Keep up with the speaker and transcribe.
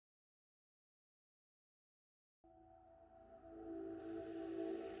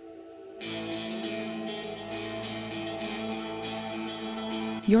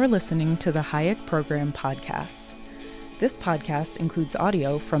You're listening to the Hayek Program podcast. This podcast includes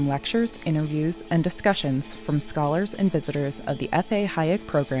audio from lectures, interviews, and discussions from scholars and visitors of the F.A. Hayek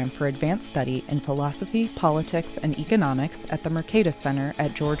Program for Advanced Study in Philosophy, Politics, and Economics at the Mercatus Center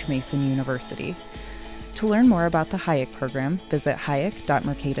at George Mason University. To learn more about the Hayek Program, visit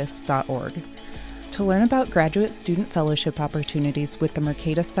hayek.mercatus.org. To learn about graduate student fellowship opportunities with the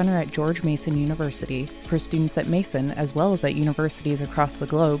Mercatus Center at George Mason University for students at Mason as well as at universities across the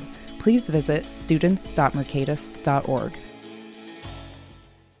globe, please visit students.mercatus.org.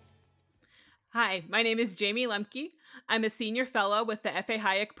 Hi, my name is Jamie Lemke. I'm a senior fellow with the F.A.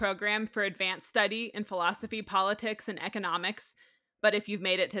 Hayek Program for Advanced Study in Philosophy, Politics, and Economics. But if you've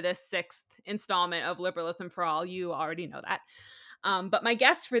made it to this sixth installment of Liberalism for All, you already know that. But my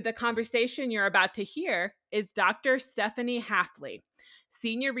guest for the conversation you're about to hear is Dr. Stephanie Hafley,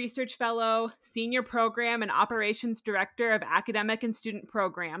 Senior Research Fellow, Senior Program and Operations Director of Academic and Student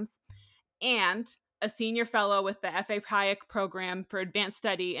Programs, and a Senior Fellow with the F.A. Hayek Program for Advanced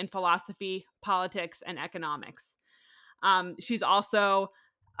Study in Philosophy, Politics, and Economics. She's also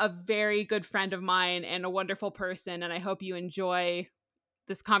a very good friend of mine and a wonderful person, and I hope you enjoy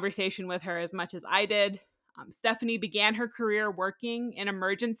this conversation with her as much as I did. Stephanie began her career working in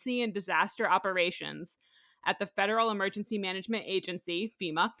emergency and disaster operations at the Federal Emergency Management Agency,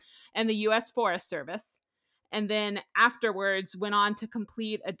 FEMA, and the U.S. Forest Service, and then afterwards went on to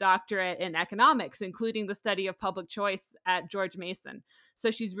complete a doctorate in economics, including the study of public choice at George Mason.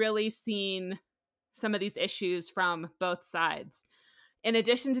 So she's really seen some of these issues from both sides. In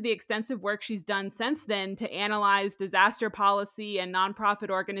addition to the extensive work she's done since then to analyze disaster policy and nonprofit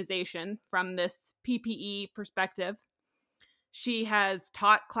organization from this PPE perspective, she has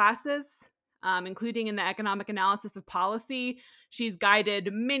taught classes, including in the economic analysis of policy. She's guided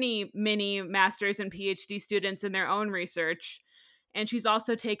many master's and PhD students in their own research. And she's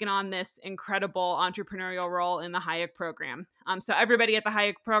also taken on this incredible entrepreneurial role in the Hayek Program. So everybody at the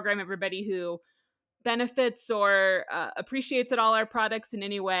Hayek Program, everybody who benefits or appreciates at all our products in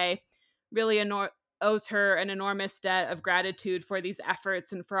any way, really owes her an enormous debt of gratitude for these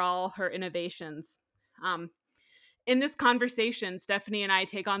efforts and for all her innovations. In this conversation, Stephanie and I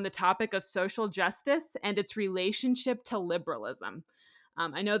take on the topic of social justice and its relationship to liberalism.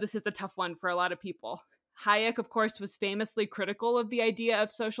 I know this is a tough one for a lot of people. Hayek, of course, was famously critical of the idea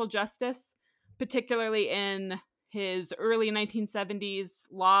of social justice, particularly in his early 1970s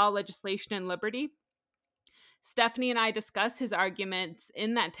Law, Legislation, and Liberty. Stephanie and I discuss his arguments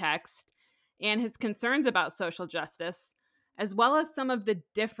in that text and his concerns about social justice, as well as some of the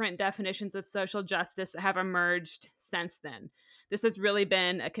different definitions of social justice that have emerged since then. This has really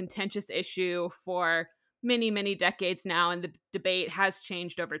been a contentious issue for many decades now, and the debate has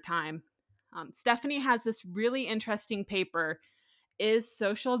changed over time. Stephanie has this really interesting paper, Is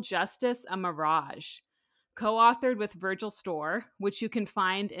Social Justice a Mirage?, co-authored with Virgil Storr, which you can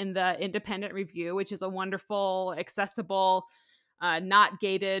find in the Independent Review, which is a wonderful, accessible, not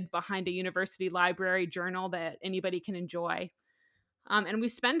gated behind a university library journal that anybody can enjoy. And we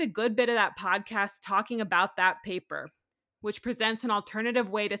spend a good bit of that podcast talking about that paper, which presents an alternative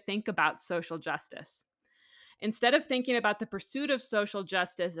way to think about social justice. Instead of thinking about the pursuit of social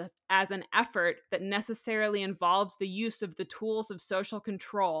justice as an effort that necessarily involves the use of the tools of social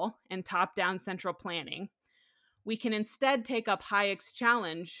control and top-down central planning, we can instead take up Hayek's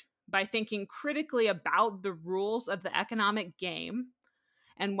challenge by thinking critically about the rules of the economic game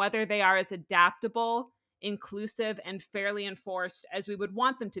and whether they are as adaptable, inclusive, and fairly enforced as we would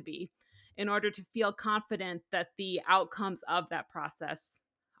want them to be in order to feel confident that the outcomes of that process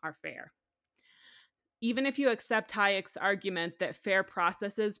are fair. Even if you accept Hayek's argument that fair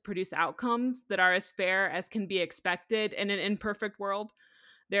processes produce outcomes that are as fair as can be expected in an imperfect world,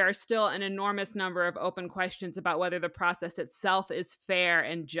 there are still an enormous number of open questions about whether the process itself is fair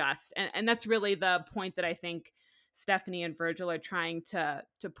and just. And that's really the point that I think Stephanie and Virgil are trying to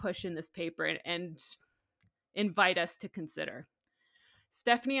push in this paper and invite us to consider.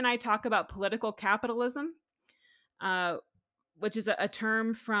 Stephanie and I talk about political capitalism, which is a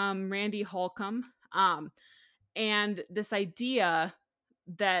term from Randy Holcomb, and this idea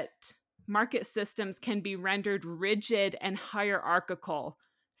that market systems can be rendered rigid and hierarchical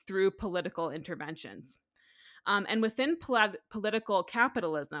through political interventions. And within political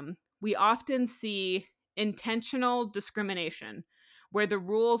capitalism, we often see intentional discrimination, where the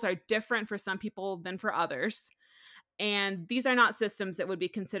rules are different for some people than for others. And these are not systems that would be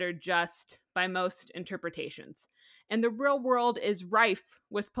considered just by most interpretations. And the real world is rife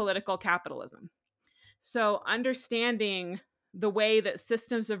with political capitalism. So understanding the way that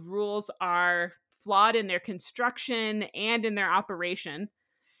systems of rules are flawed in their construction and in their operation,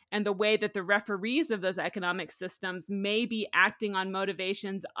 and the way that the referees of those economic systems may be acting on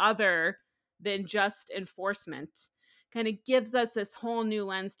motivations other than just enforcement kind of gives us this whole new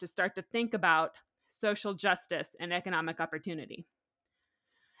lens to start to think about social justice and economic opportunity.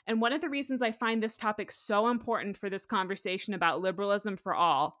 And one of the reasons I find this topic so important for this conversation about liberalism for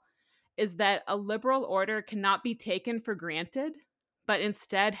all is that a liberal order cannot be taken for granted, but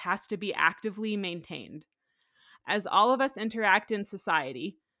instead has to be actively maintained. As all of us interact in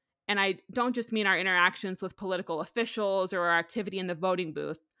society, and I don't just mean our interactions with political officials or our activity in the voting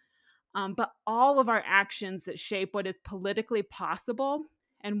booth, but all of our actions that shape what is politically possible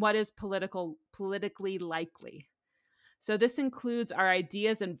and what is politically likely. So this includes our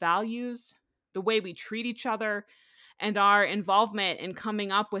ideas and values, the way we treat each other, and our involvement in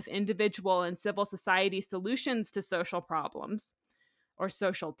coming up with individual and civil society solutions to social problems or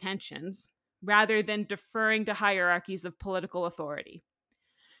social tensions, rather than deferring to hierarchies of political authority.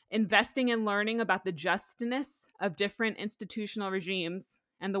 Investing in learning about the justness of different institutional regimes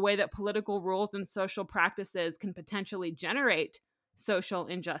and the way that political rules and social practices can potentially generate social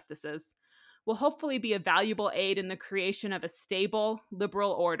injustices will hopefully be a valuable aid in the creation of a stable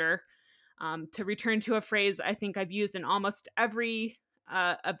liberal order. To return to a phrase I think I've used in almost every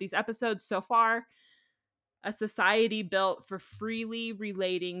of these episodes so far, a society built for freely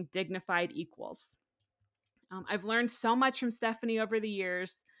relating dignified equals. I've learned so much from Stephanie over the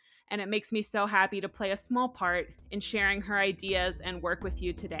years, and it makes me so happy to play a small part in sharing her ideas and work with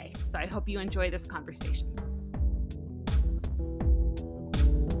you today. So I hope you enjoy this conversation.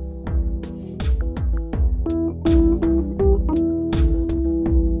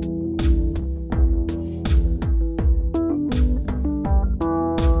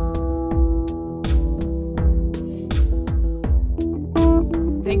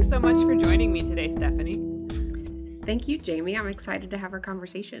 Thanks so much for joining me today, Stephanie. Thank you, Jamie. I'm excited to have our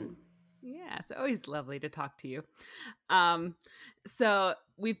conversation. Yeah, it's always lovely to talk to you. So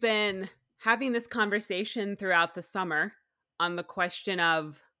we've been having this conversation throughout the summer on the question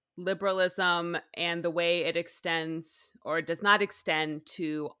of liberalism and the way it extends or does not extend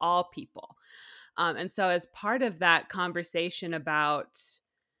to all people. And so as part of that conversation about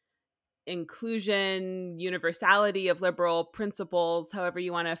inclusion, universality of liberal principles, however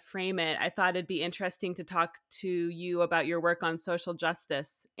you want to frame it, I thought it'd be interesting to talk to you about your work on social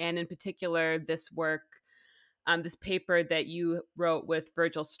justice, and in particular, this work, this paper that you wrote with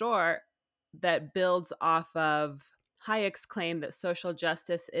Virgil Storr that builds off of Hayek's claim that social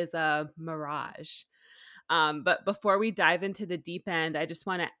justice is a mirage. But before we dive into the deep end, I just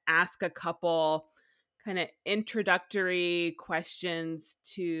want to ask a couple kind of introductory questions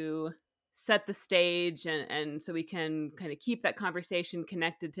to set the stage and so we can kind of keep that conversation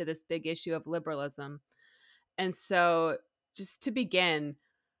connected to this big issue of liberalism. And so just to begin,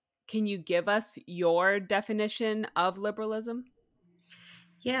 can you give us your definition of liberalism?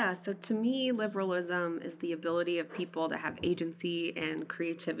 Yeah, so to me, liberalism is the ability of people to have agency and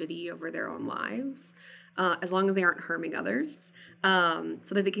creativity over their own lives, as long as they aren't harming others,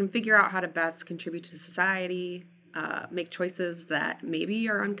 so that they can figure out how to best contribute to society, make choices that maybe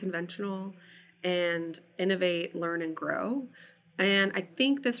are unconventional, and innovate, learn, and grow. And I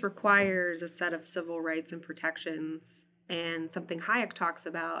think this requires a set of civil rights and protections and something Hayek talks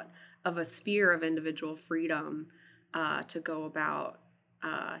about of a sphere of individual freedom to go about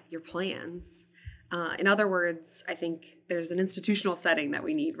your plans. In other words, I think there's an institutional setting that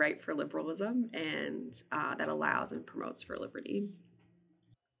we need, right, for liberalism and that allows and promotes for liberty.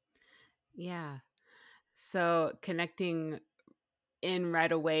 Yeah. So connecting in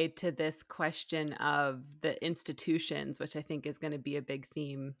right away to this question of the institutions, which I think is going to be a big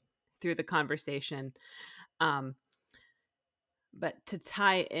theme through the conversation. But to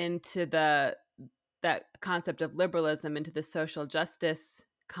tie into that concept of liberalism into the social justice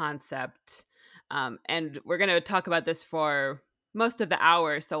concept, and we're going to talk about this for most of the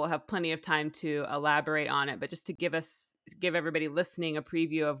hour, so we'll have plenty of time to elaborate on it. But just to give everybody listening a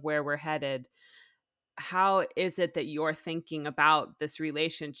preview of where we're headed, how is it that you're thinking about this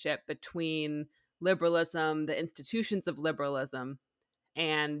relationship between liberalism, the institutions of liberalism,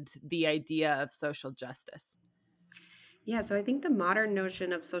 and the idea of social justice? Yeah, so I think the modern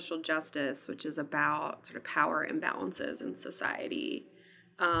notion of social justice, which is about sort of power imbalances in society,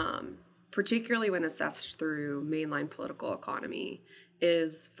 particularly when assessed through mainline political economy,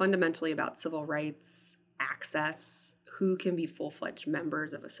 is fundamentally about civil rights, access, who can be full-fledged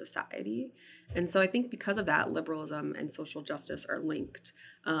members of a society. And so I think because of that, liberalism and social justice are linked.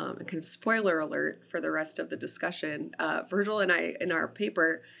 And kind of spoiler alert for the rest of the discussion, Virgil and I, in our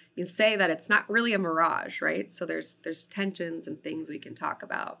paper, you say that it's not really a mirage, right? So there's tensions and things we can talk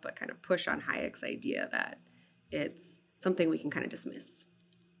about, but kind of push on Hayek's idea that it's something we can kind of dismiss.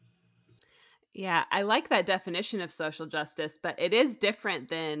 Yeah, I like that definition of social justice, but it is different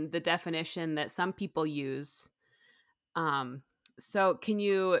than the definition that some people use. So can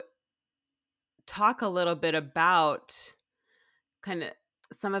you talk a little bit about kind of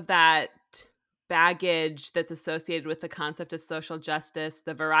some of that baggage that's associated with the concept of social justice,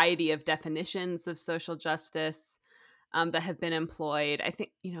 the variety of definitions of social justice that have been employed? I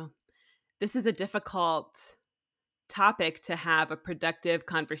think, this is a difficult topic to have a productive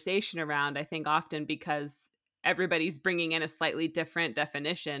conversation around, I think often because everybody's bringing in a slightly different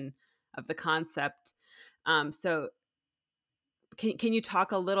definition of the concept. So can you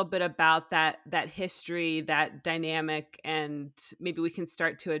talk a little bit about that history, that dynamic, and maybe we can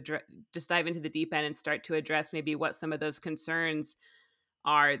start to just dive into the deep end and start to address maybe what some of those concerns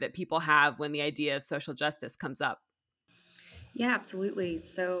are that people have when the idea of social justice comes up? Yeah, absolutely.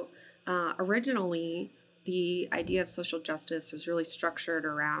 So originally, the idea of social justice was really structured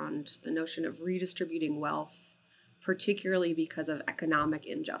around the notion of redistributing wealth, particularly because of economic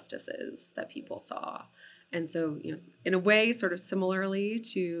injustices that people saw. And so, in a way, sort of similarly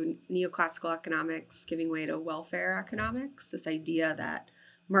to neoclassical economics giving way to welfare economics, this idea that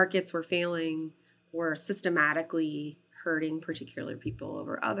markets were failing, were systematically hurting particular people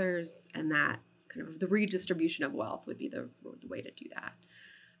over others, and that kind of the redistribution of wealth would be the way to do that.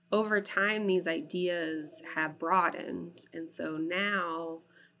 Over time, these ideas have broadened. And so now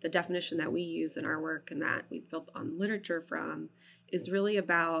the definition that we use in our work and that we've built on literature from is really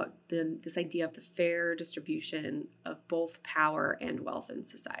about this idea of the fair distribution of both power and wealth in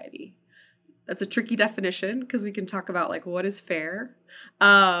society. That's a tricky definition because we can talk about like what is fair,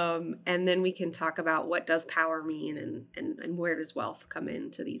 and then we can talk about what does power mean and where does wealth come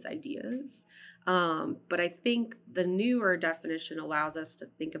into these ideas. But I think the newer definition allows us to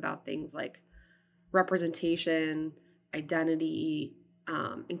think about things like representation, identity,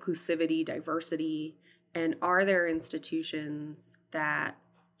 inclusivity, diversity, and are there institutions that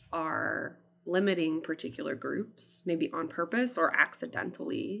are limiting particular groups, maybe on purpose or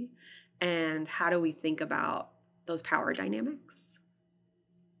accidentally? And how do we think about those power dynamics?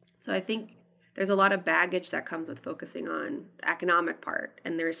 So I think there's a lot of baggage that comes with focusing on the economic part,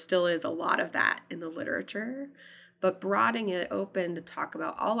 and there still is a lot of that in the literature. But broadening it open to talk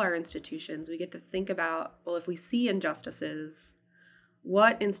about all our institutions, we get to think about, well, if we see injustices,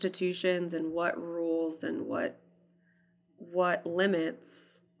 what institutions and what rules and what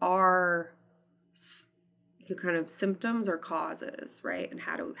limits are kind of symptoms or causes, right? And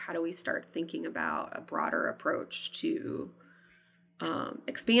how do we start thinking about a broader approach to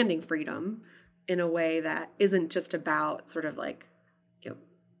expanding freedom in a way that isn't just about sort of like,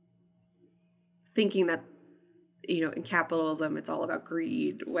 thinking that, in capitalism, it's all about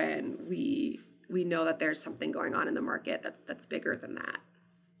greed when we know that there's something going on in the market that's bigger than that.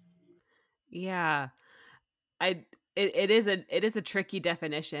 Yeah. It is a tricky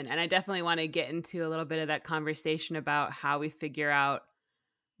definition, and I definitely want to get into a little bit of that conversation about how we figure out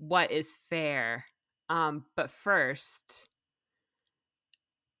what is fair. But first,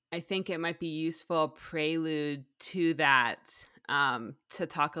 I think it might be useful prelude to that, to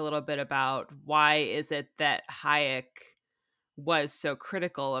talk a little bit about why is it that Hayek was so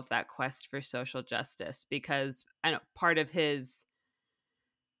critical of that quest for social justice, because I know part of his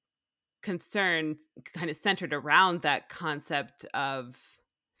concern kind of centered around that concept of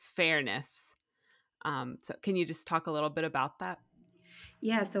fairness. So can you just talk a little bit about that?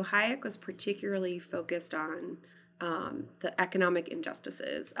 Yeah, so Hayek was particularly focused on the economic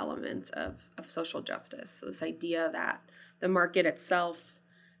injustices element of social justice. So this idea that the market itself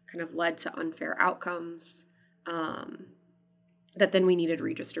kind of led to unfair outcomes, that then we needed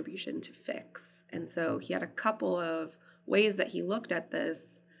redistribution to fix. And so he had a couple of ways that he looked at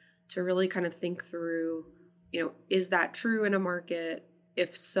this to really kind of think through, is that true in a market?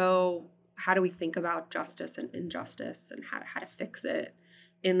 If so, how do we think about justice and injustice and how to fix it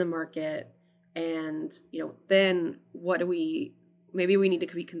in the market? And, then maybe we need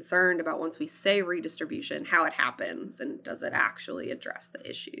to be concerned about, once we say redistribution, how it happens and does it actually address the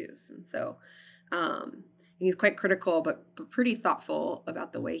issues? And so he's quite critical, but pretty thoughtful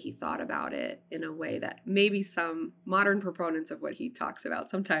about the way he thought about it, in a way that maybe some modern proponents of what he talks about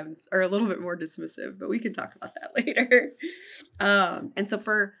sometimes are a little bit more dismissive, but we can talk about that later. And so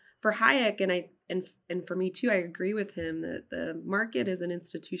for Hayek, And for me too, I agree with him that the market is an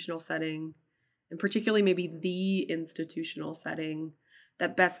institutional setting, and particularly maybe the institutional setting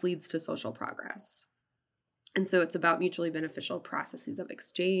that best leads to social progress. And so it's about mutually beneficial processes of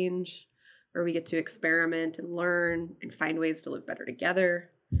exchange where we get to experiment and learn and find ways to live better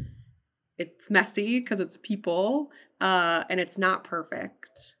together. It's messy because it's people, and it's not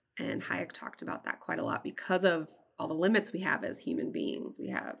perfect. And Hayek talked about that quite a lot because of all the limits we have as human beings. We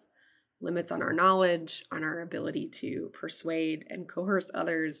have limits on our knowledge, on our ability to persuade and coerce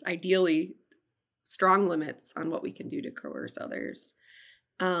others, ideally strong limits on what we can do to coerce others.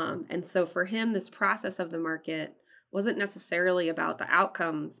 And so for him, this process of the market wasn't necessarily about the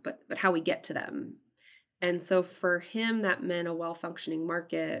outcomes, but how we get to them. And so for him, that meant a well-functioning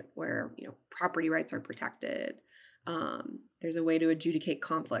market where, property rights are protected. There's a way to adjudicate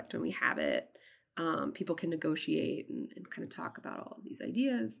conflict when we have it. People can negotiate and kind of talk about all of these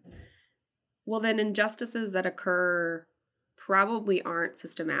ideas. Well, then injustices that occur probably aren't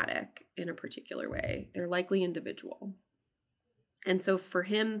systematic in a particular way. They're likely individual. And so for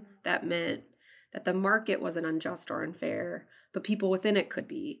him, that meant that the market wasn't unjust or unfair, but people within it could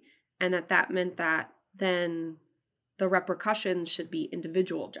be. And that meant that then the repercussions should be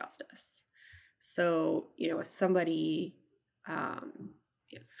individual justice. So, if somebody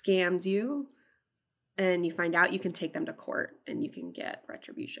scams you and you find out, you can take them to court and you can get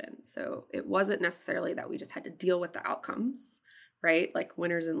retribution. So it wasn't necessarily that we just had to deal with the outcomes, right? Like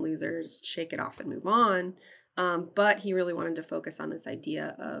winners and losers, shake it off and move on. But he really wanted to focus on this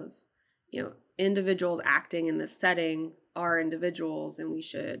idea of, individuals acting in this setting are individuals and we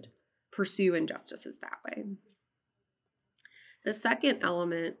should pursue injustices that way. The second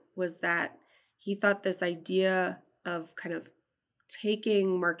element was that he thought this idea of kind of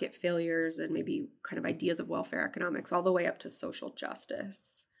taking market failures and maybe kind of ideas of welfare economics all the way up to social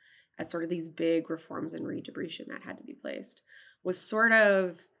justice as sort of these big reforms and redistribution that had to be placed was sort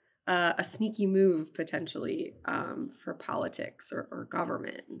of a sneaky move potentially for politics or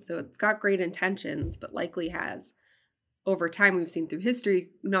government. And so it's got great intentions, but likely has, over time, we've seen through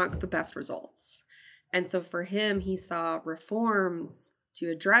history, not the best results. And so for him, he saw reforms to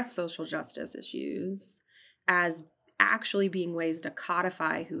address social justice issues as actually being ways to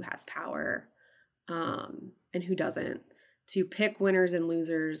codify who has power and who doesn't, to pick winners and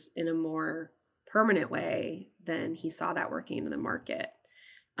losers in a more permanent way than he saw that working in the market.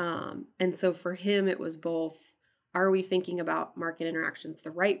 And so for him, it was both, are we thinking about market interactions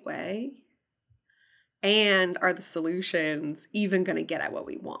the right way? And are the solutions even going to get at what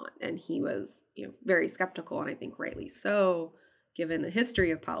we want? And he was, very skeptical, and I think rightly so, given the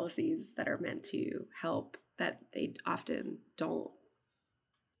history of policies that are meant to help, that they often don't.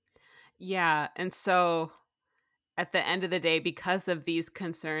 Yeah. And so at the end of the day, because of these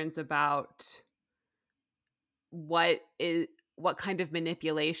concerns about what kind of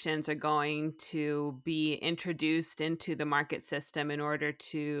manipulations are going to be introduced into the market system in order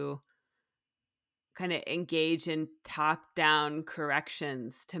to kind of engage in top-down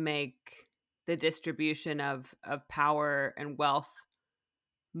corrections to make the distribution of power and wealth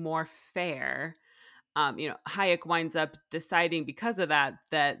more fair. Hayek winds up deciding because of that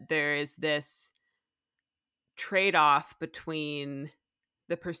there is this trade-off between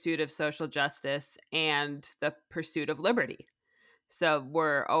the pursuit of social justice and the pursuit of liberty. So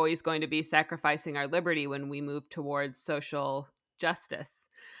we're always going to be sacrificing our liberty when we move towards social justice.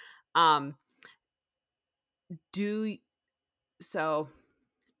 Let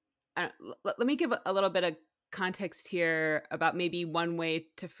me give a little bit of context here about maybe one way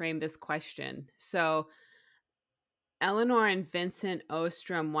to frame this question. So Eleanor and Vincent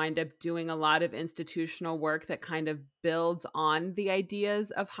Ostrom wind up doing a lot of institutional work that kind of builds on the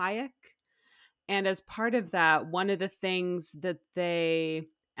ideas of Hayek. And as part of that, one of the things that they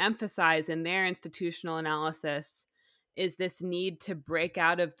emphasize in their institutional analysis is this need to break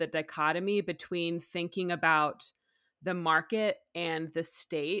out of the dichotomy between thinking about the market and the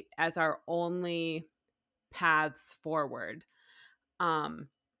state as our only paths forward. And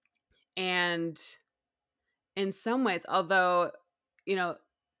in some ways, although,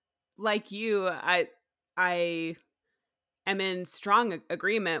 like you, I am in strong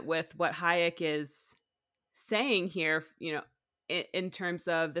agreement with what Hayek is saying here, in terms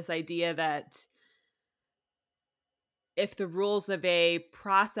of this idea that if the rules of a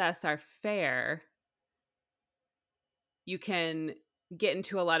process are fair, you can get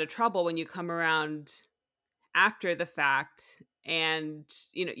into a lot of trouble when you come around after the fact, and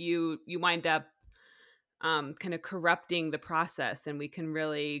you wind up kind of corrupting the process, and we can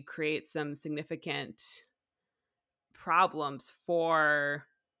really create some significant problems for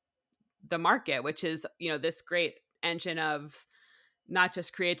the market, which is, this great engine of not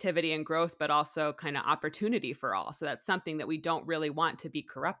just creativity and growth, but also kind of opportunity for all. So that's something that we don't really want to be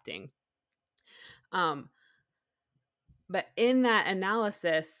corrupting. Um, but in that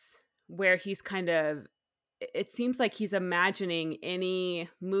analysis, where he's kind of, it seems like he's imagining any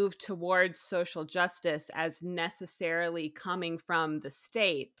move towards social justice as necessarily coming from the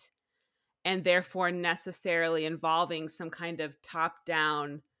state and therefore necessarily involving some kind of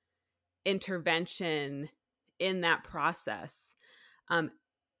top-down intervention in that process.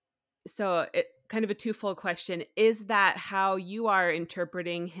 So it kind of a twofold question. Is that how you are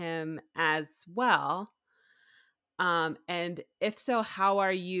interpreting him as well? And if so, how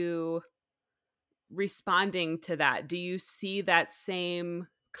are you responding to that? Do you see that same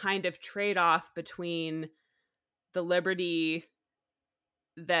kind of trade-off between the liberty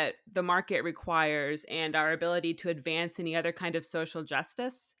that the market requires and our ability to advance any other kind of social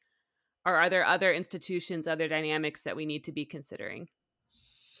justice? Or are there other institutions, other dynamics that we need to be considering?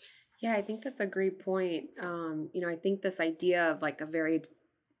 Yeah, I think that's a great point. I think this idea of like a very,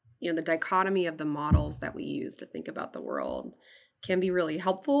 the dichotomy of the models that we use to think about the world can be really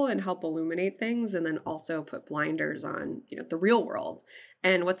helpful and help illuminate things, and then also put blinders on, the real world.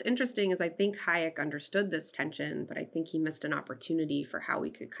 And what's interesting is I think Hayek understood this tension, but I think he missed an opportunity for how we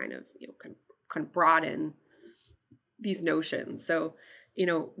could kind of, kind of broaden these notions. So,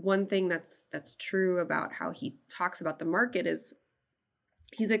 one thing that's true about how he talks about the market is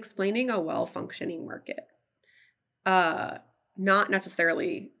he's explaining a well-functioning market, not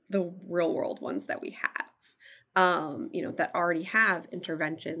necessarily the real world ones that we have, that already have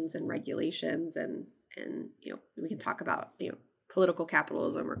interventions and regulations, and we can talk about political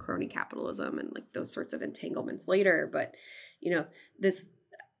capitalism or crony capitalism and like those sorts of entanglements later. But this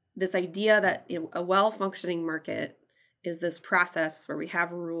idea that a well-functioning market is this process where we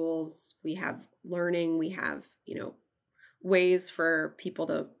have rules, we have learning, we have ways for people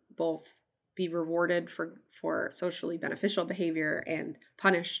to both be rewarded for socially beneficial behavior and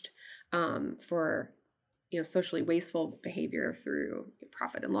punished for socially wasteful behavior through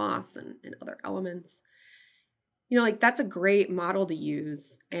profit and loss and other elements. Like that's a great model to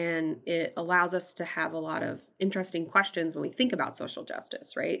use, and it allows us to have a lot of interesting questions when we think about social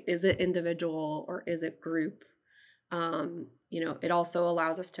justice, right? Is it individual or is it group? It also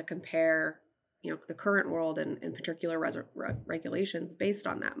allows us to compare the current world and particular regulations based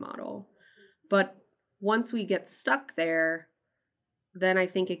on that model. But once we get stuck there, then I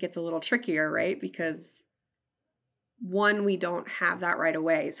think it gets a little trickier, right? Because one, we don't have that right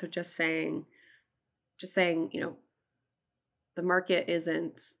away. So just saying, the market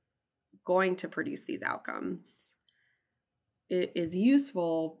isn't going to produce these outcomes, it is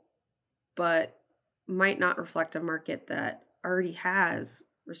useful, but might not reflect a market that already has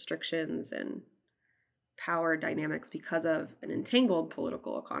restrictions and power dynamics because of an entangled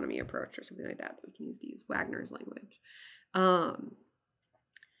political economy approach or something like that we can use to use Wagner's language.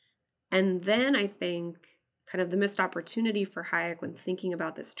 And then I think kind of the missed opportunity for Hayek when thinking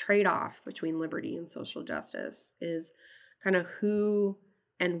about this trade-off between liberty and social justice is kind of who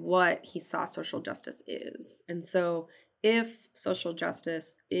and what he saw social justice is. And so if social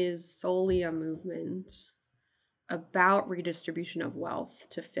justice is solely a movement about redistribution of wealth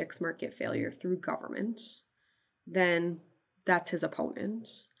to fix market failure through government, then that's his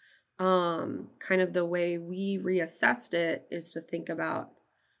opponent. Kind of the way we reassessed it is to think about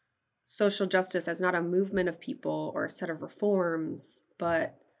social justice as not a movement of people or a set of reforms,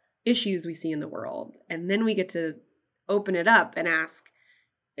 but issues we see in the world. And then we get to open it up and ask,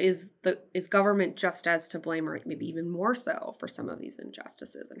 is government just as to blame, or maybe even more so, for some of these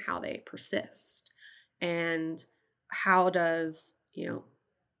injustices and how they persist? And how does,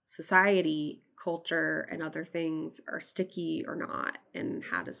 society, culture, and other things are sticky or not? And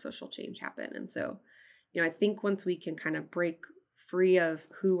how does social change happen? And so, I think once we can kind of break free of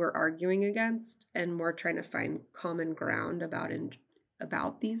who we're arguing against and more trying to find common ground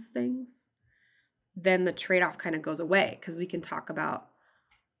about these things, then the trade-off kind of goes away, because we can talk about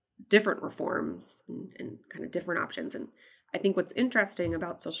different reforms and kind of different options. And I think what's interesting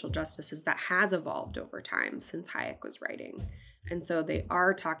about social justice is that has evolved over time since Hayek was writing. And so they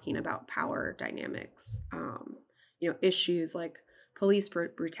are talking about power dynamics, issues like police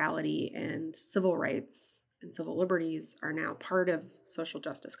brutality and civil rights and civil liberties are now part of social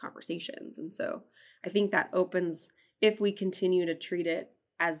justice conversations. And so I think that opens, if we continue to treat it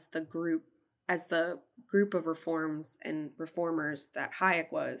as the group of reforms and reformers that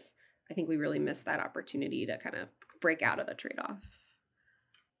Hayek was, I think we really missed that opportunity to kind of break out of the trade-off.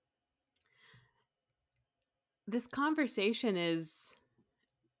 This conversation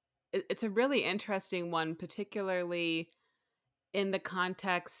it's a really interesting one, particularly in the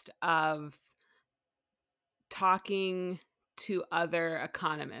context of talking to other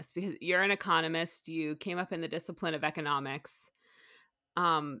economists, because you're an economist, you came up in the discipline of economics,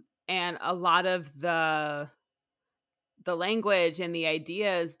 and a lot of the language and the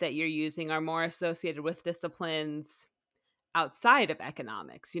ideas that you're using are more associated with disciplines outside of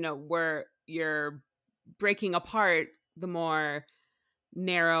economics, where you're breaking apart the more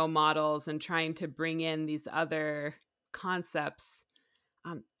narrow models and trying to bring in these other concepts.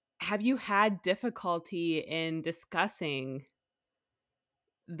 Um, have you had difficulty in discussing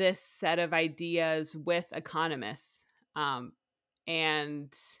this set of ideas with economists?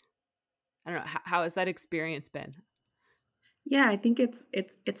 And I don't know, how has that experience been? Yeah, I think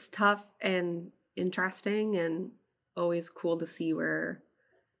it's tough and interesting and always cool to see where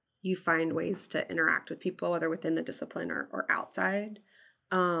you find ways to interact with people, whether within the discipline or outside.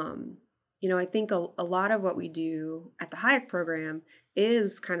 Um, I think a lot of what we do at the Hayek program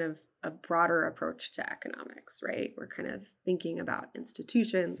is kind of a broader approach to economics, right? We're kind of thinking about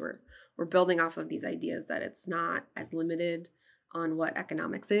institutions. We're building off of these ideas that it's not as limited on what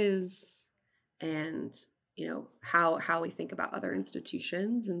economics is, and how we think about other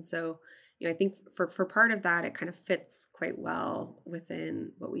institutions. And so I think for part of that, it kind of fits quite well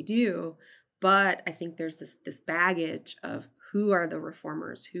within what we do. But I think there's this baggage of who are the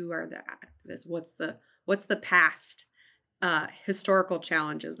reformers, who are the activists, what's the past historical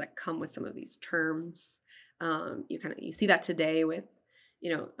challenges that come with some of these terms. You see that today with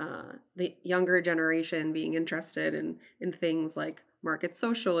the younger generation being interested in things like market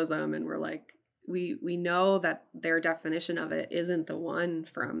socialism, and we're like, we know that their definition of it isn't the one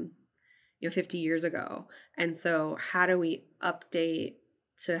from 50 years ago. And so how do we update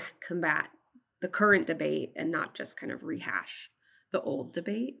to combat the current debate and not just kind of rehash the old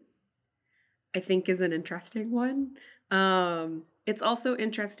debate, I think is an interesting one. It's also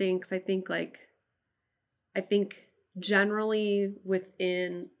interesting because I think generally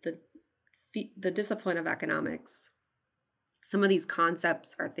within the discipline of economics, some of these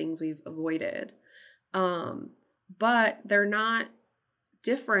concepts are things we've avoided, but they're not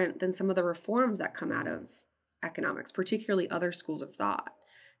different than some of the reforms that come out of economics, particularly other schools of thought.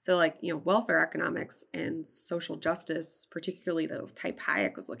 So welfare economics and social justice, particularly the type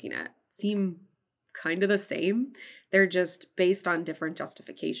Hayek was looking at, seem kind of the same. They're just based on different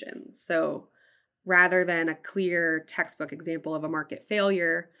justifications. So rather than a clear textbook example of a market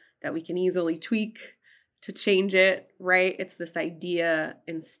failure that we can easily tweak to change it, right? It's this idea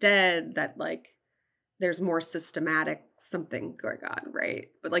instead that there's more systematic something going on, right?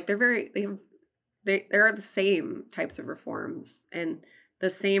 But they are the same types of reforms and the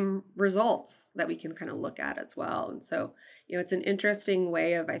same results that we can kind of look at as well. And so, it's an interesting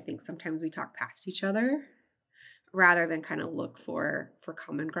way of, I think sometimes we talk past each other rather than kind of look for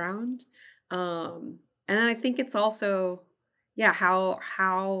common ground. And then I think it's also, how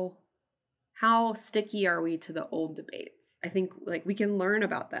sticky are we to the old debates? I think we can learn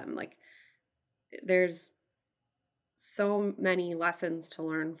about them. There's so many lessons to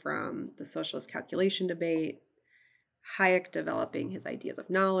learn from the socialist calculation debate, Hayek developing his ideas of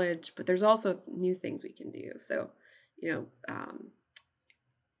knowledge, but there's also new things we can do. So,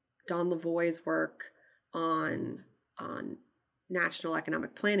 Don Lavoie's work on national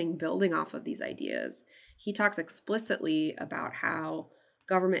economic planning, building off of these ideas, he talks explicitly about how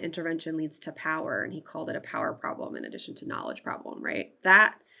government intervention leads to power, and he called it a power problem in addition to knowledge problem, right?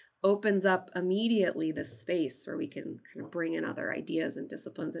 That opens up immediately this space where we can kind of bring in other ideas and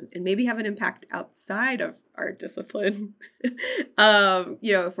disciplines and maybe have an impact outside of our discipline.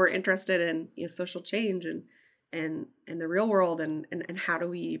 If we're interested in social change and the real world and how do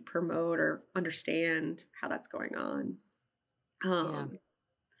we promote or understand how that's going on. Yeah.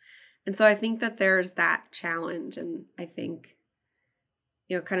 And so I think that there's that challenge. And I think,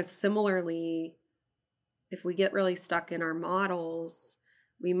 kind of similarly, if we get really stuck in our models,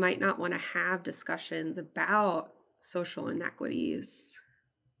 we might not want to have discussions about social inequities,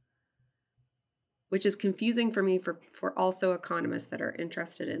 which is confusing for me for also economists that are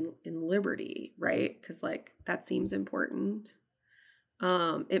interested in liberty, right? Because that seems important.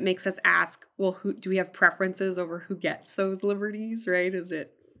 It makes us ask, well, who do we have preferences over who gets those liberties, right? Is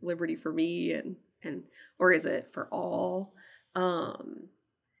it liberty for me and or is it for all?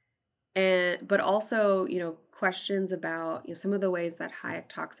 But also, questions about some of the ways that Hayek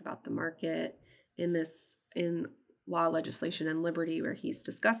talks about the market in law, legislation, and liberty, where he's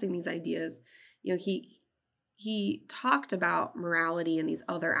discussing these ideas. He talked about morality and these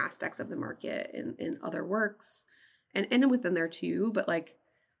other aspects of the market in other works, and within there too. But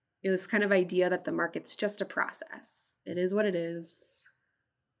this kind of idea that the market's just a process. It is what it is.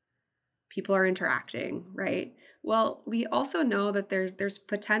 People are interacting, right? Well, we also know that there's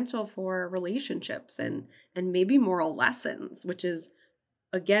potential for relationships and maybe moral lessons, which is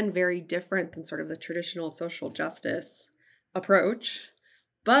again very different than sort of the traditional social justice approach,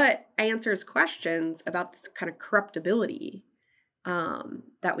 but answers questions about this kind of corruptibility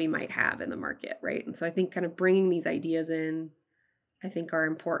that we might have in the market, right? And so I think kind of bringing these ideas in, I think, are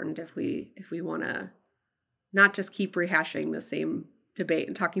important if we want to not just keep rehashing the same debate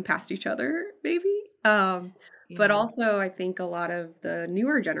and talking past each other, maybe. But Yeah. also, I think a lot of the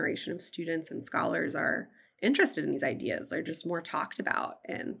newer generation of students and scholars are interested in these ideas. They're just more talked about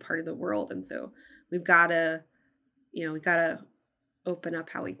and part of the world. And so we've got to, open up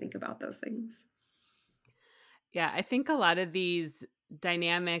how we think about those things. Yeah, I think a lot of these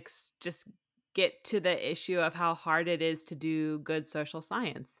dynamics just get to the issue of how hard it is to do good social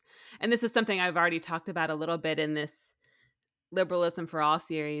science. And this is something I've already talked about a little bit in this Liberalism for All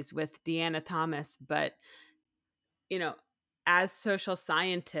series with Deanna Thomas. But, you know, as social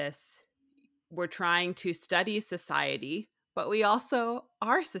scientists, we're trying to study society, but we also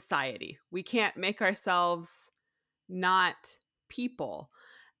are society. We can't make ourselves not people.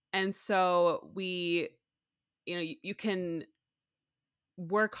 And so you can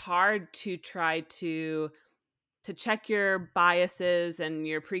work hard to try to check your biases and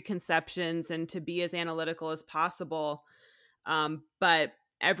your preconceptions and to be as analytical as possible. But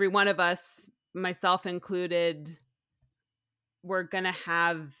every one of us, myself included, we're going to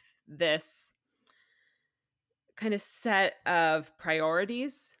have this kind of set of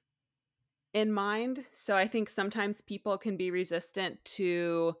priorities in mind. So I think sometimes people can be resistant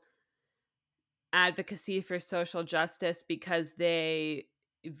to advocacy for social justice because they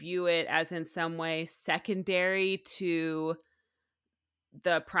view it as in some way secondary to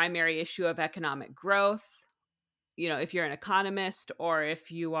the primary issue of economic growth. If you're an economist or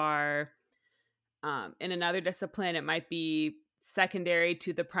if you are in another discipline, it might be secondary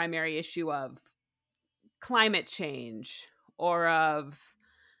to the primary issue of climate change or of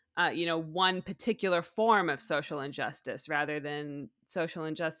one particular form of social injustice rather than social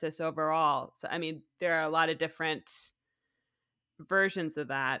injustice overall. So, I mean, there are a lot of different versions of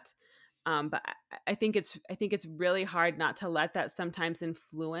that. But I think it's really hard not to let that sometimes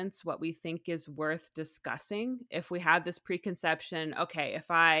influence what we think is worth discussing. If we have this preconception, okay, if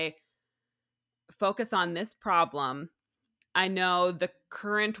I focus on this problem, I know the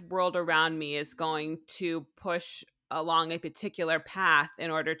current world around me is going to push along a particular path in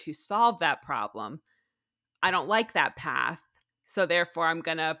order to solve that problem. I don't like that path, so therefore I'm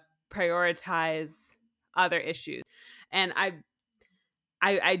going to prioritize other issues. And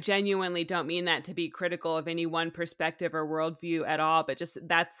I genuinely don't mean that to be critical of any one perspective or worldview at all, but just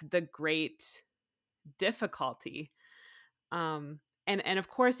that's the great difficulty. And of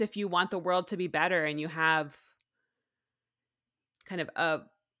course, if you want the world to be better and you have kind of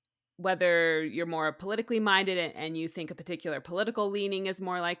whether you're more politically minded and you think a particular political leaning is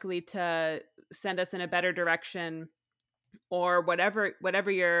more likely to send us in a better direction, or whatever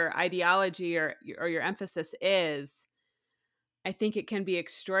your ideology or your emphasis is, I think it can be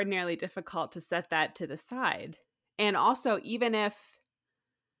extraordinarily difficult to set that to the side. And also, even if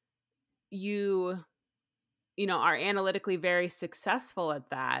you are analytically very successful at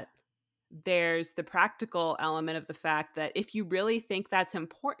that, there's the practical element of the fact that if you really think that's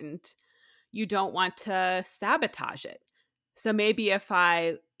important, you don't want to sabotage it. So maybe if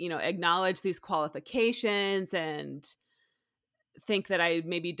I, acknowledge these qualifications and think that I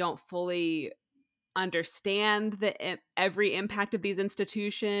maybe don't fully understand every impact of these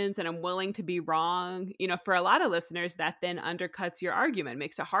institutions and I'm willing to be wrong, for a lot of listeners, that then undercuts your argument,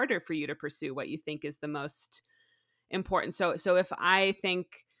 makes it harder for you to pursue what you think is the most important. So if I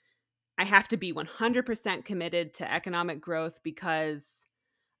think I have to be 100% committed to economic growth because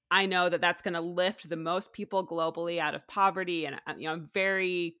I know that that's going to lift the most people globally out of poverty, and I'm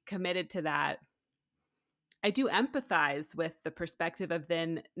very committed to that, I do empathize with the perspective of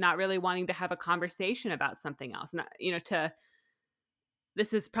then not really wanting to have a conversation about something else. Not,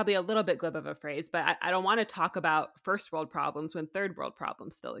 this is probably a little bit glib of a phrase, but I don't want to talk about first world problems when third world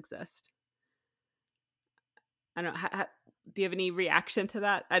problems still exist. I don't know. Do you have any reaction to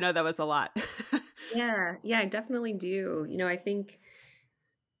that? I know that was a lot. Yeah, I definitely do. I think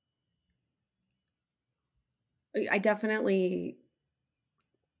I definitely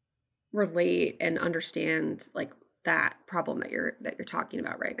relate and understand like that problem that you're talking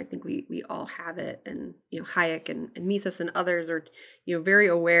about, right? I think we all have it, and Hayek and Mises and others are very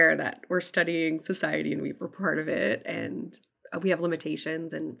aware that we're studying society and we're part of it, and we have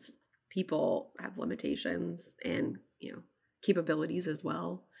limitations, and people have limitations and, capabilities as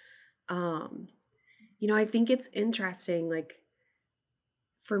well. I think it's interesting, like,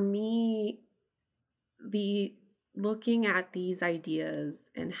 for me, the looking at these ideas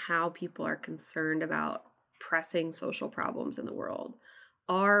and how people are concerned about pressing social problems in the world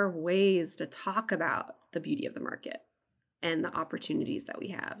are ways to talk about the beauty of the market and the opportunities that we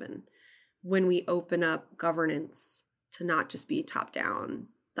have. And when we open up governance to not just be top down,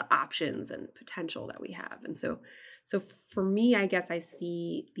 the options and potential that we have. And so for me, I guess I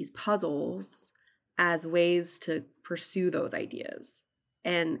see these puzzles as ways to pursue those ideas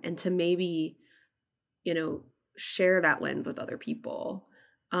and to maybe, share that lens with other people,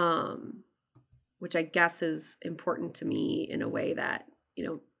 which I guess is important to me in a way that,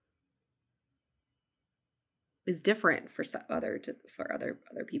 is different for other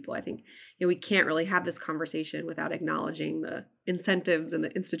people. I think we can't really have this conversation without acknowledging the incentives and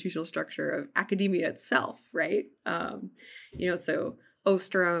the institutional structure of academia itself, right? So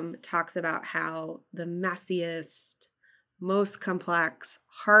Ostrom talks about how the messiest, most complex,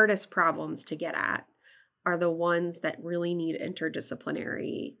 hardest problems to get at are the ones that really need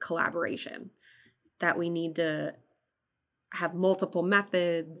interdisciplinary collaboration, that we need to have multiple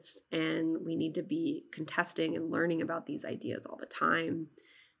methods and we need to be contesting and learning about these ideas all the time.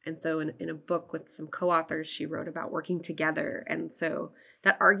 And so in a book with some co-authors, she wrote about working together. And so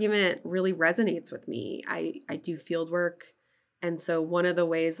that argument really resonates with me. I do field work. And so one of the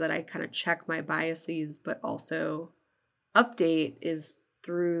ways that I kind of check my biases, but also update, is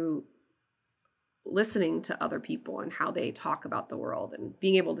through listening to other people and how they talk about the world and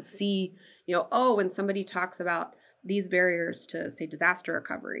being able to see, when somebody talks about these barriers to, say, disaster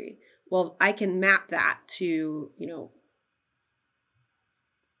recovery, well, I can map that to,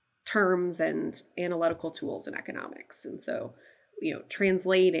 terms and analytical tools in economics. And so,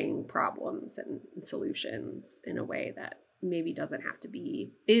 translating problems and solutions in a way that maybe doesn't have to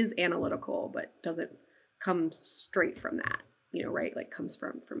be, is analytical, but doesn't come straight from that, right? Like comes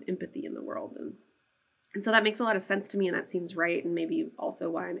from empathy in the world. And so that makes a lot of sense to me, and that seems right, and maybe also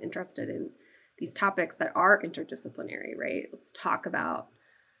why I'm interested in these topics that are interdisciplinary, right? Let's talk about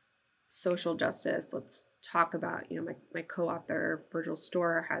social justice. Let's talk about, my co-author, Virgil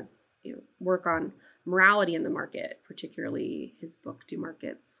Storr, has, work on morality in the market, particularly his book, Do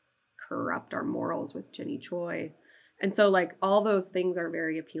Markets Corrupt Our Morals, with Jenny Choi. And so like all those things are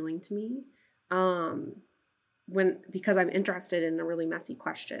very appealing to me because I'm interested in the really messy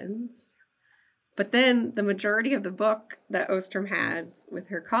questions. But then the majority of the book that Ostrom has with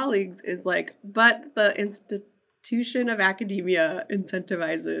her colleagues is like, but the institution of academia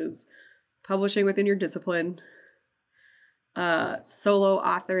incentivizes publishing within your discipline, solo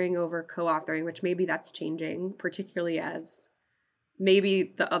authoring over co-authoring, which maybe that's changing, particularly as maybe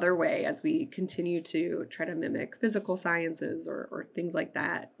the other way as we continue to try to mimic physical sciences or things like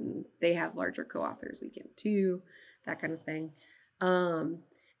that. And they have larger co-authors, we can too, that kind of thing.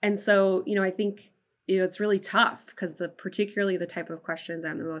 And so, I think, it's really tough because particularly the type of questions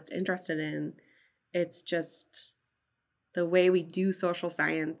I'm the most interested in, it's just the way we do social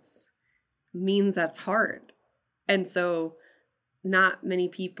science means that's hard. And so not many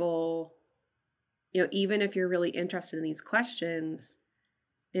people, even if you're really interested in these questions,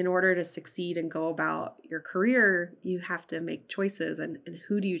 in order to succeed and go about your career, you have to make choices and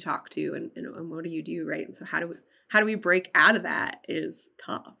who do you talk to and what do you do, right? And so how do we break out of that is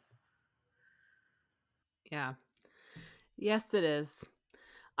tough. Yeah. Yes, it is.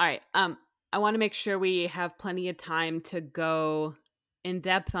 All right. I want to make sure we have plenty of time to go in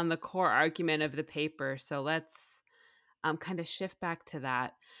depth on the core argument of the paper. So let's kind of shift back to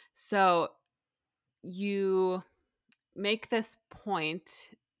that. So you make this point,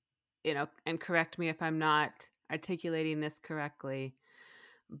 and correct me if I'm not articulating this correctly,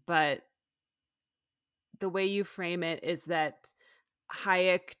 but the way you frame it is that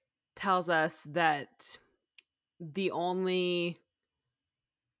Hayek tells us that the only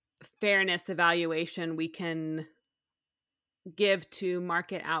fairness evaluation we can give to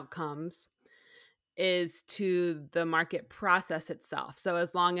market outcomes is to the market process itself. So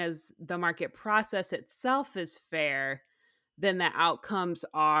as long as the market process itself is fair, then the outcomes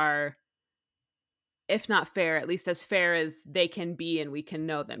are, if not fair, at least as fair as they can be and we can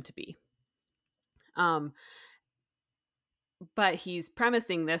know them to be. But he's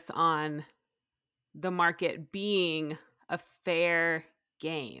premising this on the market being a fair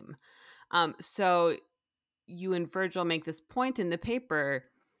game. So you and Virgil make this point in the paper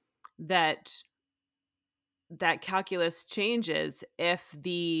that calculus changes if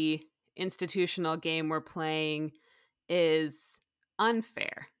the institutional game we're playing is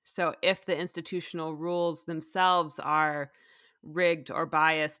unfair. So if the institutional rules themselves are rigged or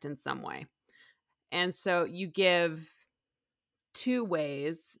biased in some way. And so you give two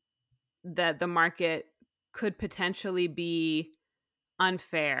ways that the market could potentially be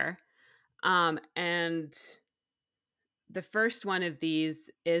unfair. And the first one of these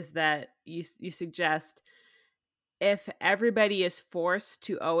is that you suggest if everybody is forced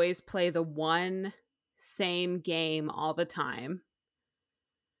to always play the one same game all the time,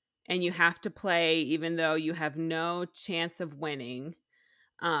 and you have to play even though you have no chance of winning,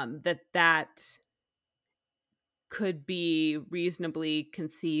 that could be reasonably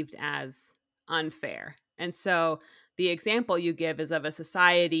conceived as unfair. And so the example you give is of a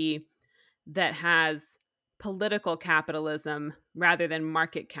society that has political capitalism rather than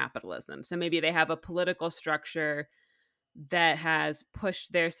market capitalism. So maybe they have a political structure that has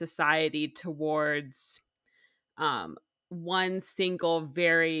pushed their society towards one single,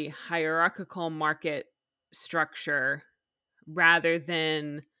 very hierarchical market structure rather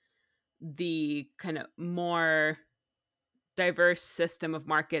than the kind of more diverse system of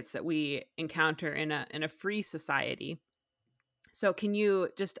markets that we encounter in a free society. So can you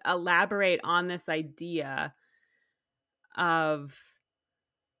just elaborate on this idea of,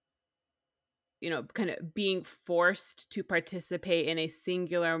 kind of being forced to participate in a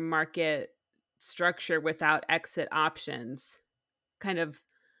singular market structure without exit options, kind of,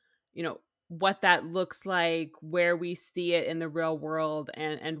 what that looks like, where we see it in the real world,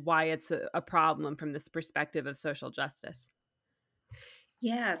 and why it's a problem from this perspective of social justice?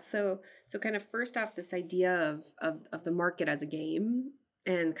 Yeah, so kind of first off, this idea of the market as a game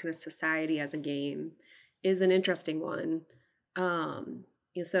and kind of society as a game is an interesting one.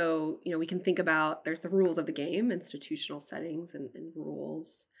 We can think about there's the rules of the game, institutional settings and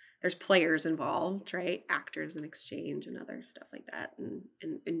rules. There's players involved, right? Actors in exchange and other stuff like that. And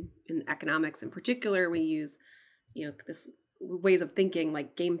in economics in particular, we use, this ways of thinking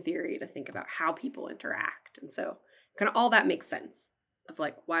like game theory to think about how people interact. And so kind of all that makes sense of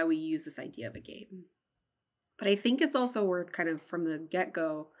like why we use this idea of a game. But I think it's also worth kind of from the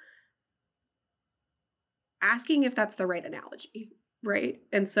get-go asking if that's the right analogy, right?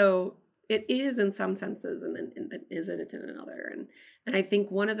 And so it is in some senses, and then it isn't in another. And I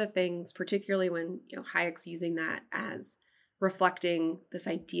think one of the things, particularly when Hayek's using that as reflecting this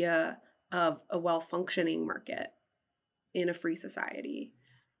idea of a well-functioning market in a free society,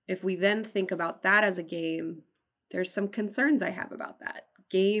 if we then think about that as a game, there's some concerns I have about that.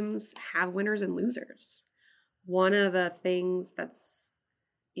 Games have winners and losers. One of the things that's,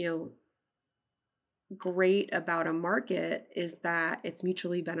 great about a market is that it's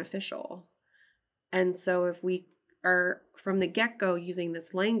mutually beneficial. And so if we are from the get-go using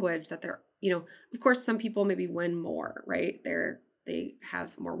this language that they're, of course, some people maybe win more, right? They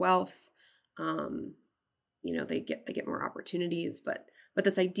have more wealth. They get more opportunities, but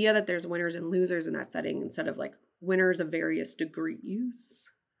this idea that there's winners and losers in that setting instead of like winners of various degrees,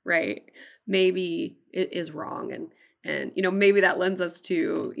 right? Maybe it is wrong. And maybe that lends us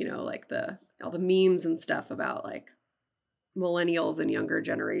to, like all the memes and stuff about like millennials and younger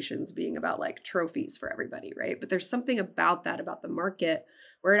generations being about like trophies for everybody, right? But there's something about that, about the market,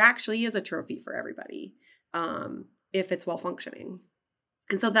 where it actually is a trophy for everybody, if it's well functioning.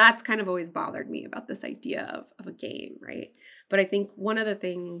 And so that's kind of always bothered me about this idea of a game, right? But I think one of the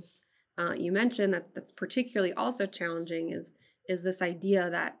things you mentioned that's particularly also challenging is this idea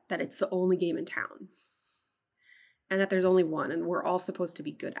that it's the only game in town and that there's only one and we're all supposed to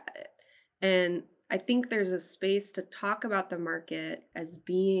be good at it. And I think there's a space to talk about the market as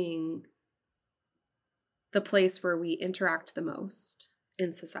being the place where we interact the most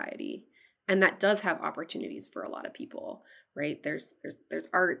in society. And that does have opportunities for a lot of people, right? There's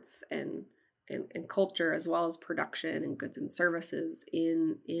arts and culture as well as production and goods and services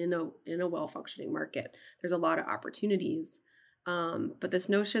in a well-functioning market. There's a lot of opportunities. But this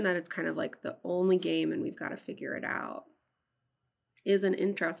notion that it's kind of like the only game and we've got to figure it out is an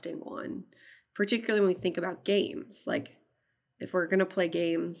interesting one, particularly when we think about games. Like if we're going to play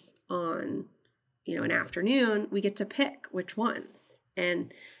games on, an afternoon, we get to pick which ones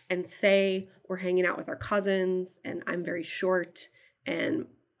and say we're hanging out with our cousins and I'm very short and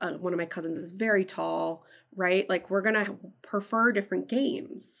one of my cousins is very tall, right? Like we're going to prefer different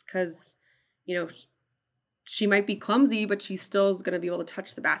games because, she might be clumsy, but she still is going to be able to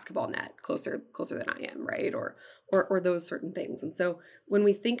touch the basketball net closer than I am, right? Or those certain things. And so when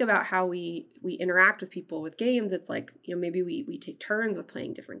we think about how we interact with people with games, it's like, maybe we take turns with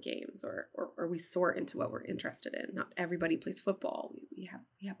playing different games or we sort into what we're interested in. Not everybody plays football. We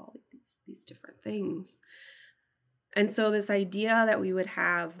have all these different things. And so this idea that we would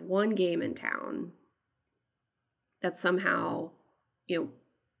have one game in town that somehow,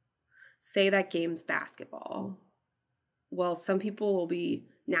 say that game's basketball. Well, some people will be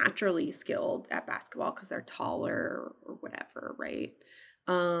naturally skilled at basketball because they're taller or whatever, right?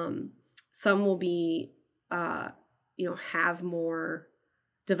 Um, some will be, have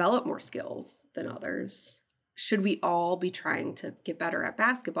develop more skills than others. Should we all be trying to get better at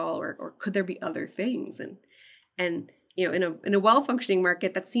basketball, or could there be other things? And in a well-functioning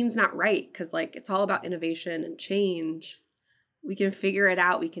market, that seems not right, because like it's all about innovation and change. We can figure it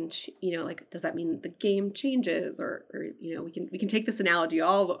out. We can, does that mean the game changes, or we can take this analogy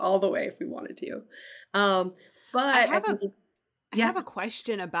all the way if we wanted to. But I I have think, a I yeah, have a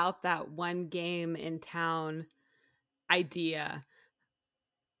question about that one game in town idea.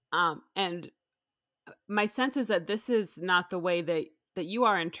 And my sense is that this is not the way that you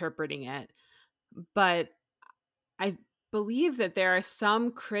are interpreting it, but I believe that there are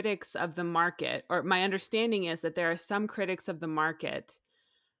some critics of the market, or my understanding is that there are some critics of the market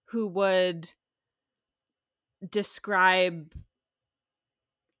who would describe,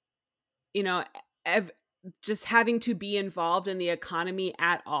 you know, ev- just having to be involved in the economy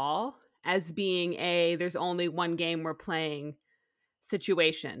at all as being there's only one game we're playing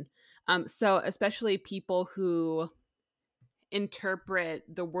situation. So especially people who interpret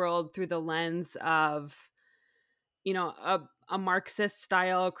the world through the lens of, a Marxist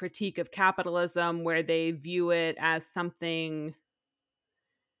style critique of capitalism, where they view it as something,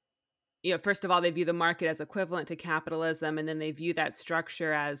 first of all, they view the market as equivalent to capitalism, and then they view that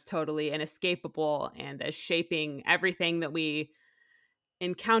structure as totally inescapable and as shaping everything that we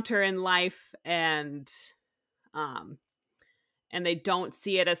encounter in life. Um, and they don't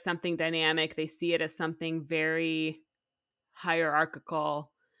see it as something dynamic. They see it as something very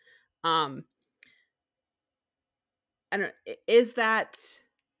hierarchical. Um, I don't. Is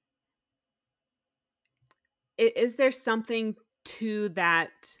there something to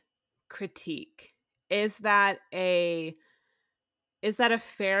that critique? Is that a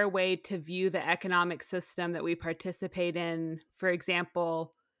fair way to view the economic system that we participate in, for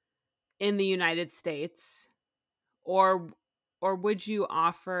example, in the United States? Or would you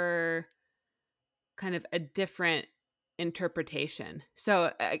offer kind of a different interpretation?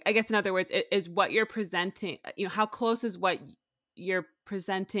 So I guess, in other words, is what you're presenting, how close is what you're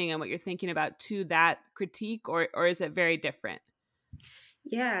presenting and what you're thinking about to that critique, or is it very different?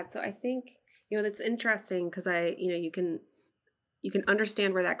 yeah. So I think, that's interesting, because you can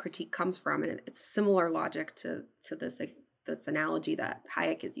understand where that critique comes from, and it's similar logic to this analogy that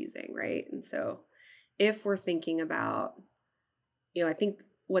Hayek is using, right? And so if we're thinking about, I think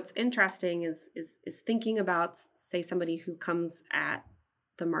what's interesting is thinking about, say, somebody who comes at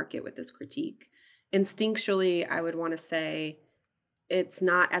the market with this critique. Instinctually, I would want to say it's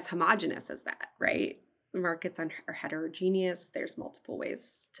not as homogenous as that, right? Markets are heterogeneous. There's multiple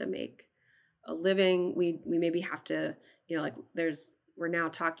ways to make a living. We maybe have to, we're now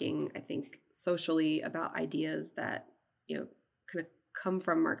talking, I think, socially about ideas that, kind of come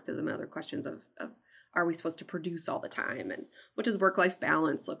from Marxism and other questions of are we supposed to produce all the time, and what does work-life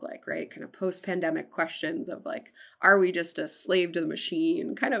balance look like, right? Kind of post-pandemic questions of like, are we just a slave to the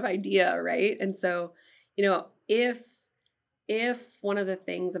machine kind of idea, right? And so, if one of the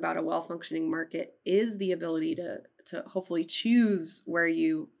things about a well-functioning market is the ability to hopefully choose where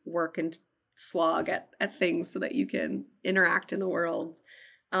you work and slog at things so that you can interact in the world,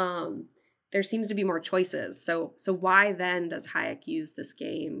 there seems to be more choices. So why then does Hayek use this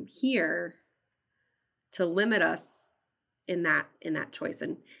game here to limit us in that choice?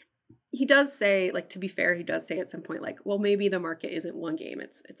 And he does say, like, to be fair, he does say at some point, like, well, maybe the market isn't one game,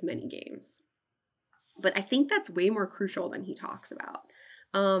 it's many games. But I think that's way more crucial than he talks about.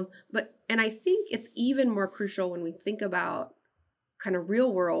 And I think it's even more crucial when we think about kind of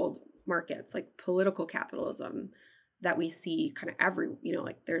real world markets, like political capitalism, that we see kind of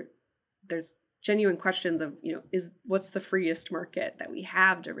like there's genuine questions of, what's the freest market that we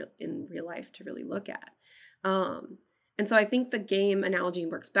have in real life to really look at. And so I think the game analogy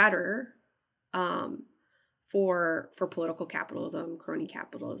works better for political capitalism, crony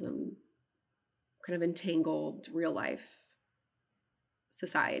capitalism, kind of entangled real life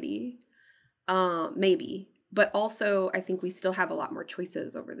society, maybe. But also, I think we still have a lot more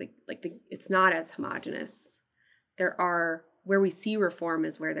choices over it's not as homogenous. There are, where we see reform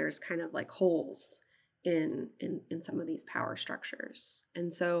is where there's kind of like holes in some of these power structures.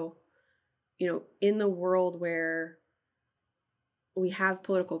 And so, in the world where we have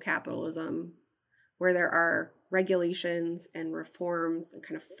political capitalism, where there are regulations and reforms and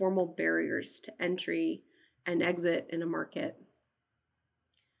kind of formal barriers to entry and exit in a market,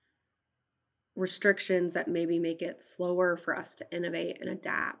 restrictions that maybe make it slower for us to innovate and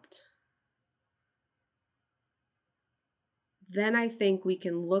adapt, then I think we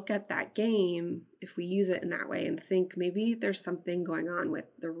can look at that game, if we use it in that way, and think maybe there's something going on with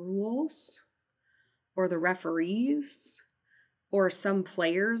the rules or the referees or some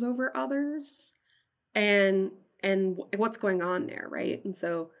players over others, and what's going on there, right? And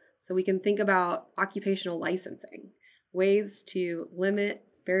so we can think about occupational licensing, ways to limit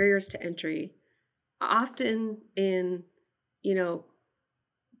barriers to entry, often in,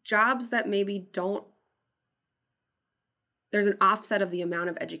 jobs that maybe don't, there's an offset of the amount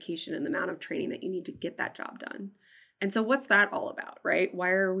of education and the amount of training that you need to get that job done. And so what's that all about, right?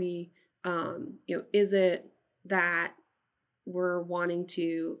 Why are we, is it that we're wanting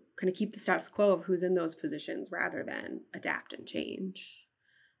to kind of keep the status quo of who's in those positions rather than adapt and change?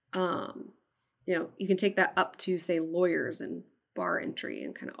 You can take that up to, say, lawyers and bar entry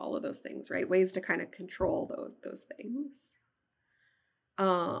and kind of all of those things, right? Ways to kind of control those things.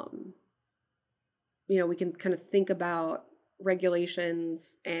 We can kind of think about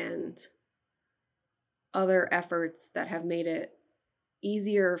regulations and other efforts that have made it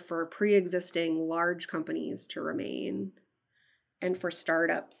easier for pre-existing large companies to remain, and for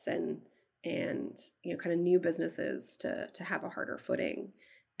startups and kind of new businesses to have a harder footing.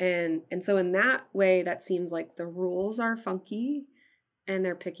 And so in that way, that seems like the rules are funky and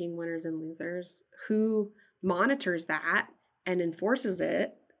they're picking winners and losers. Who monitors that and enforces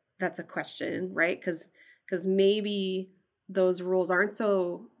it? That's a question, right? Because maybe those rules aren't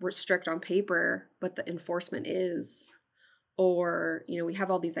so strict on paper, but the enforcement is. Or, we have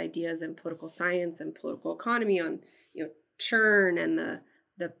all these ideas in political science and political economy on, churn and the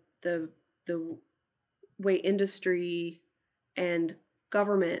way industry and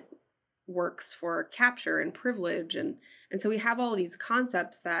government works for capture and privilege. And so we have all these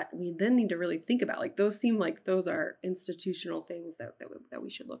concepts that we then need to really think about. Like, those seem like those are institutional things that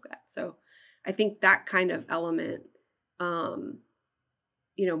we should look at. So I think that kind of element,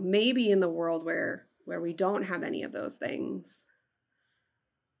 maybe in the world where we don't have any of those things,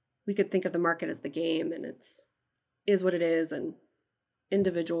 we could think of the market as the game, and is what it is, and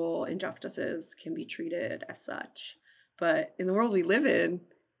individual injustices can be treated as such. But in the world we live in,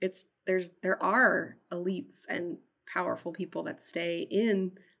 there are elites and powerful people that stay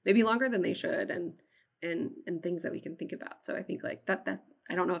in maybe longer than they should, and things that we can think about. So I think like that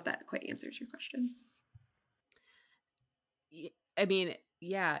I don't know if that quite answers your question. I mean,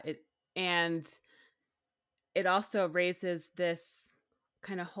 yeah, it also raises this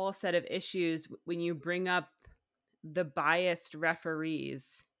kind of whole set of issues when you bring up the biased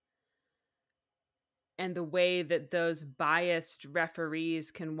referees and the way that those biased referees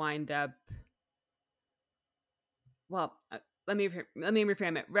can wind up. Well, let me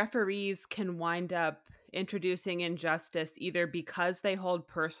reframe it. Referees can wind up introducing injustice either because they hold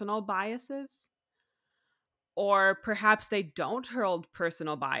personal biases, or perhaps they don't hold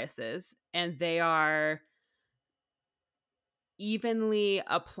personal biases and they are evenly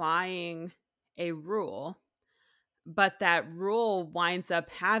applying a rule, but that rule winds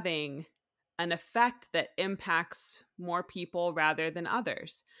up having an effect that impacts more people rather than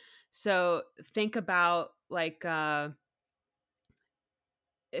others. So think about like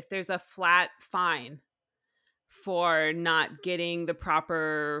if there's a flat fine for not getting the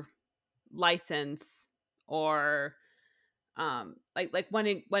proper license, or like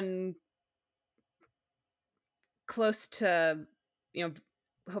when close to,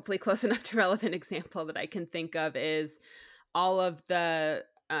 hopefully close enough to relevant example that I can think of is all of the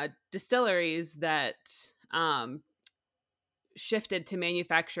distilleries that shifted to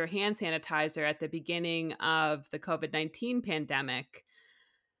manufacture hand sanitizer at the beginning of the COVID-19 pandemic.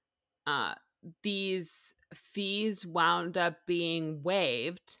 These fees wound up being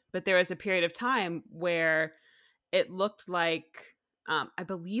waived, but there was a period of time where it looked like, I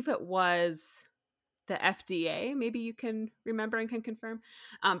believe it was the FDA, maybe you can remember and can confirm.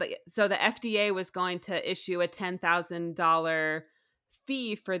 So the FDA was going to issue a $10,000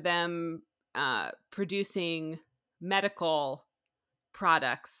 fee for them producing medical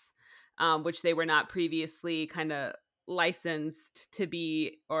products, which they were not previously kind of licensed to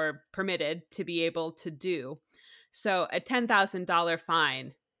be or permitted to be able to do. So a $10,000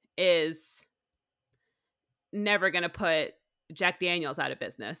 fine is never going to put Jack Daniels out of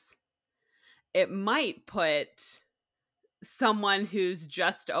business. It might put someone who's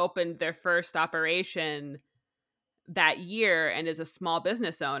just opened their first operation that year and is a small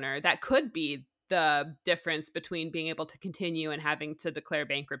business owner. That could be the difference between being able to continue and having to declare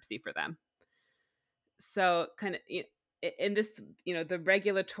bankruptcy for them. So kind of in this, the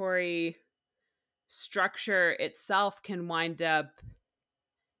regulatory structure itself can wind up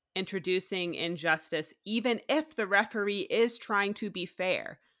introducing injustice, even if the referee is trying to be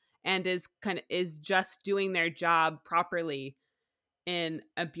fair and is just doing their job properly in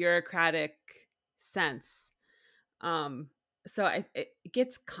a bureaucratic sense. So it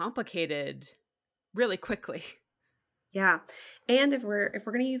gets complicated really quickly. Yeah. And if we're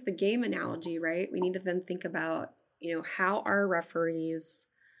going to use the game analogy, right, we need to then think about, how are referees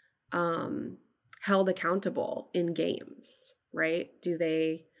held accountable in games, right? Do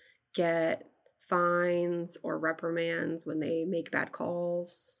they get fines or reprimands when they make bad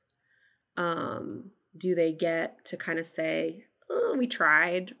calls? Do they get to kind of say, oh, we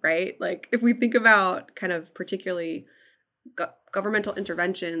tried, right? Like if we think about kind of particularly governmental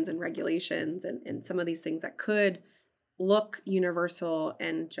interventions and regulations and some of these things that could look universal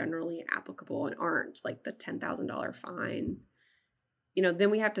and generally applicable and aren't, like the $10,000 fine, then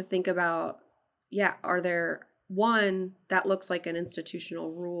we have to think about, are there one that looks like an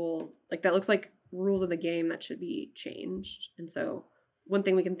institutional rule, like that looks like rules of the game that should be changed. And so one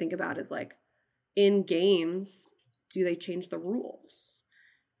thing we can think about is like in games, do they change the rules?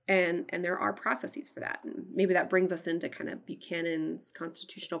 And there are processes for that. And maybe that brings us into kind of Buchanan's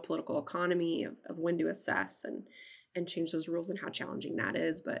constitutional political economy of when to assess and change those rules and how challenging that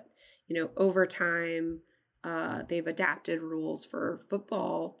is. But, over time, they've adapted rules for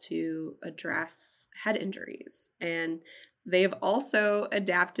football to address head injuries. And they've also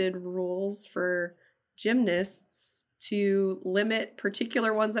adapted rules for gymnasts to limit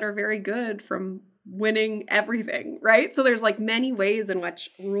particular ones that are very good from winning everything, right? So there's like many ways in which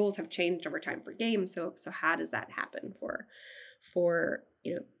rules have changed over time for games. So how does that happen for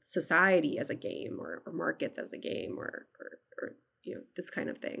society as a game or markets as a game or this kind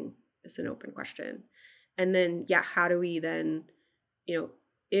of thing is an open question. And then how do we then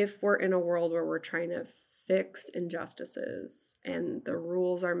if we're in a world where we're trying to fix injustices and the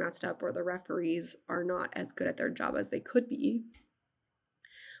rules are messed up or the referees are not as good at their job as they could be,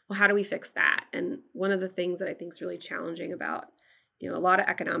 well, how do we fix that? And one of the things that I think is really challenging about a lot of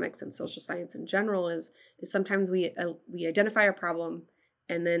economics and social science in general is sometimes we identify a problem,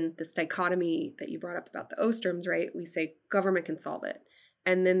 and then this dichotomy that you brought up about the Ostroms, right? We say government can solve it,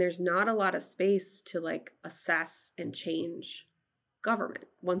 and then there's not a lot of space to like assess and change government.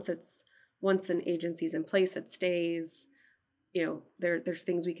 Once an agency's in place, it stays. There's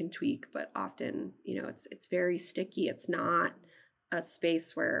things we can tweak, but often it's very sticky. It's not a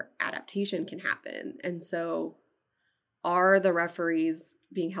space where adaptation can happen. And so are the referees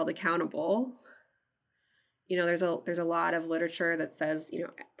being held accountable? There's a lot of literature that says,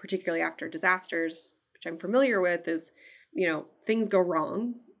 particularly after disasters, which I'm familiar with, is, things go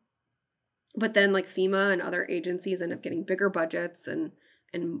wrong. But then like FEMA and other agencies end up getting bigger budgets and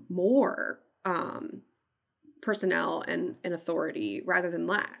more personnel and authority rather than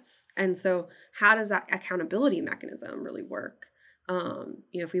less. And so how does that accountability mechanism really work?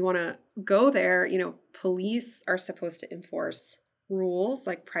 If we want to go there, police are supposed to enforce rules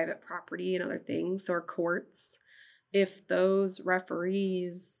like private property and other things, or courts. If those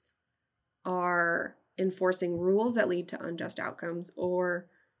referees are enforcing rules that lead to unjust outcomes or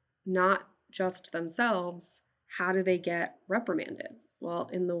not just themselves, how do they get reprimanded? Well,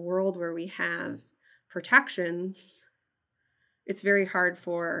 in the world where we have protections, it's very hard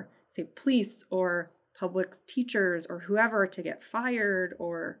for, say, police or public teachers or whoever to get fired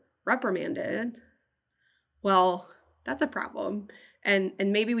or reprimanded. Well, that's a problem. And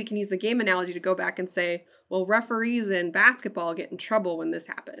maybe we can use the game analogy to go back and say, well, referees in basketball get in trouble when this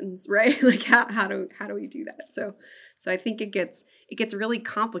happens, right? Like how do we do that? So I think it gets really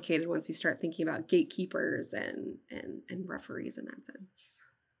complicated once we start thinking about gatekeepers and referees in that sense.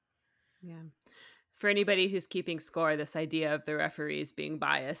 Yeah. For anybody who's keeping score, this idea of the referees being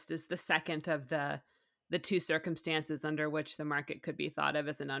biased is the second of the two circumstances under which the market could be thought of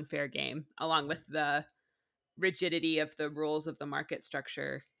as an unfair game, along with the rigidity of the rules of the market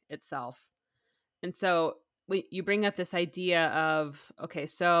structure itself. And so you bring up this idea of, okay,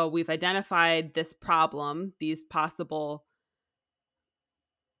 so we've identified this problem, these possible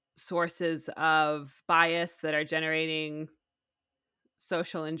sources of bias that are generating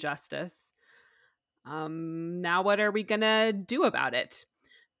social injustice. Now what are we going to do about it?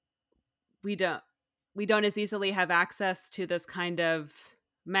 We don't as easily have access to this kind of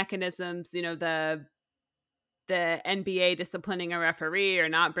mechanisms, the NBA disciplining a referee or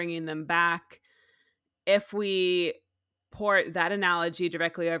not bringing them back. If we port that analogy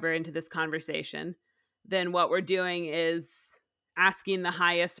directly over into this conversation, then what we're doing is asking the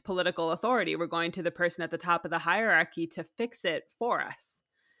highest political authority. We're going to the person at the top of the hierarchy to fix it for us.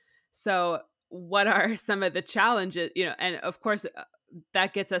 So what are some of the challenges, and of course,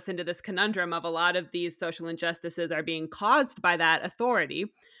 that gets us into this conundrum of a lot of these social injustices are being caused by that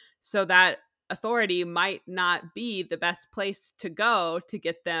authority. So that authority might not be the best place to go to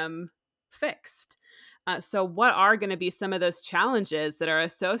get them fixed. So what are going to be some of those challenges that are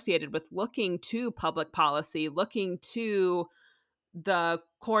associated with looking to public policy, looking to the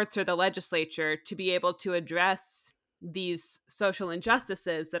courts or the legislature to be able to address these social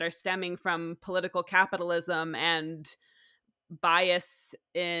injustices that are stemming from political capitalism and bias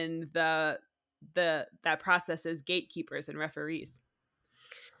in that process as gatekeepers and referees?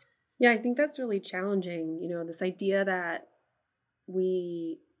 Yeah, I think that's really challenging. This idea that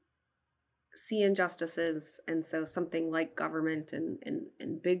we see injustices, and so something like government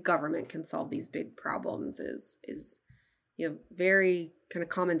and big government can solve these big problems is very kind of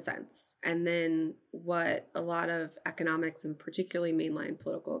common sense. And then what a lot of economics and particularly mainline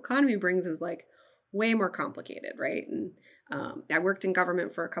political economy brings is like way more complicated, right? And I worked in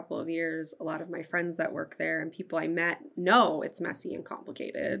government for a couple of years. A lot of my friends that work there and people I met know it's messy and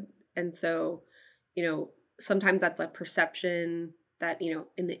complicated. And so, sometimes that's a perception that,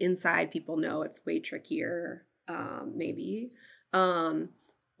 in the inside, people know it's way trickier, maybe.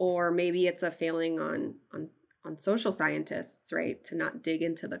 Or maybe it's a failing on social scientists, right, to not dig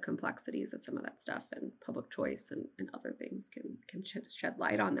into the complexities of some of that stuff, and public choice and other things can shed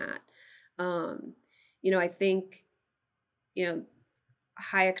light on that. I think,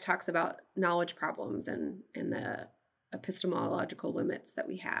 Hayek talks about knowledge problems and the epistemological limits that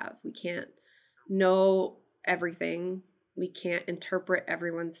we have. We can't know everything. We can't interpret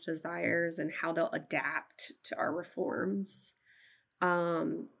everyone's desires and how they'll adapt to our reforms.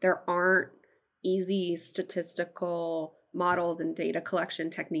 There aren't easy statistical models and data collection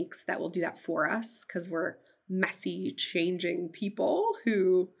techniques that will do that for us, because we're messy, changing people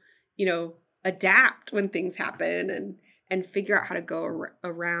who, adapt when things happen and figure out how to go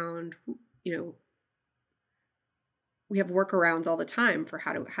around. We have workarounds all the time for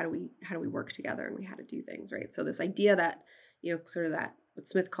how do we work together, and how to do things, right? So this idea that, sort of that what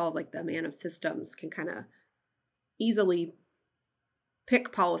Smith calls like the man of systems can kind of easily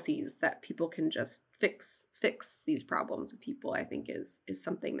pick policies that people can just fix these problems of people, I think is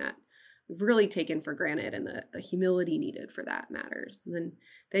something that we've really taken for granted, and the humility needed for that matters. And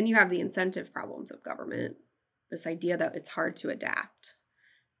then you have the incentive problems of government, this idea that it's hard to adapt.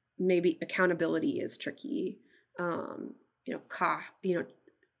 Maybe accountability is tricky.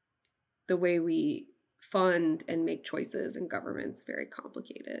 The way we fund and make choices in government's very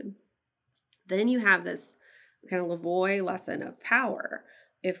complicated. Then you have this kind of Lavoie lesson of power.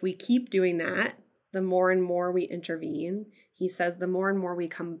 If we keep doing that, the more and more we intervene, he says, the more and more we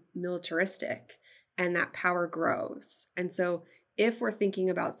become militaristic, and that power grows. And so if we're thinking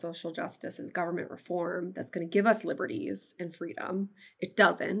about social justice as government reform that's going to give us liberties and freedom, it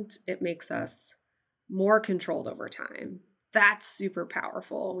doesn't. It makes us more controlled over time. That's super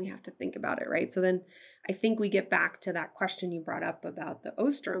powerful. We have to think about it, right? So then I think we get back to that question you brought up about the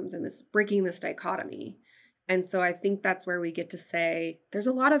Ostroms and this breaking this dichotomy. And so I think that's where we get to say there's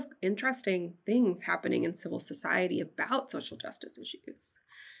a lot of interesting things happening in civil society about social justice issues.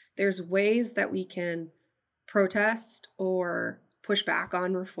 There's ways that we can protest or push back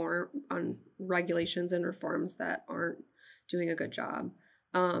on reform, on regulations and reforms that aren't doing a good job.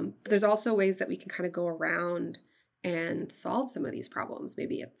 There's also ways that we can kind of go around and solve some of these problems,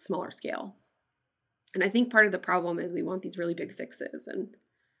 maybe at smaller scale. And I think part of the problem is we want these really big fixes, and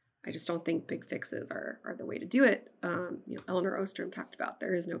I just don't think big fixes are the way to do it. Eleanor Ostrom talked about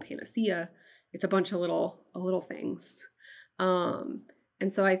there is no panacea. It's a bunch of little things. And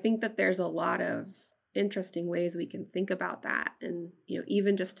so I think that there's a lot of interesting ways we can think about that. And,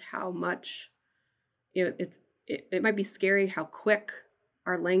 even just how much, it might be scary how quick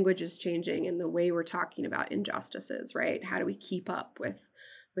our language is changing and the way we're talking about injustices, right? How do we keep up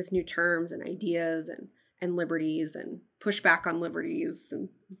with new terms and ideas and liberties and push back on liberties and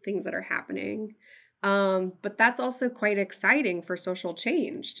things that are happening? But that's also quite exciting for social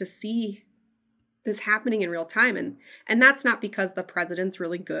change to see this happening in real time. And that's not because the president's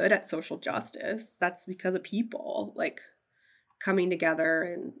really good at social justice. That's because of people like coming together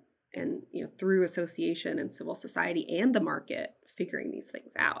and through association and civil society and the market figuring these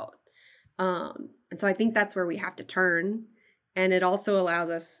things out. And so I think that's where we have to turn. And it also allows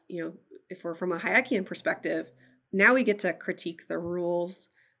us, if we're from a Hayekian perspective, now we get to critique the rules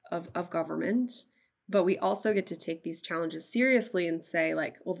of government, but we also get to take these challenges seriously and say,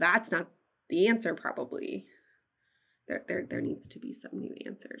 like, well, that's not the answer probably. there needs to be some new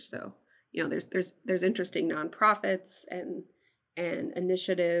answers. So, there's interesting nonprofits and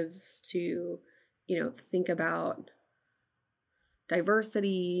initiatives to, think about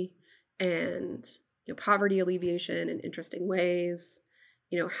diversity and, poverty alleviation in interesting ways.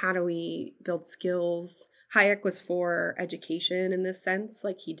 How do we build skills? Hayek was for education in this sense.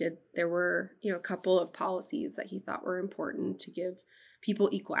 Like there were, a couple of policies that he thought were important to give people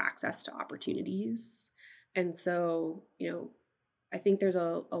equal access to opportunities. And so, I think there's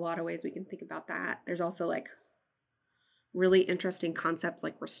a lot of ways we can think about that. There's also like really interesting concepts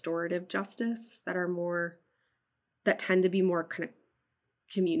like restorative justice that tend to be more kind of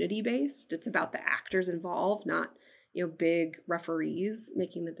community based. It's about the actors involved, not, big referees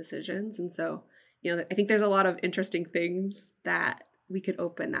making the decisions. And so, I think there's a lot of interesting things that we could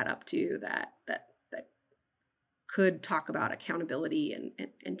open that up to that could talk about accountability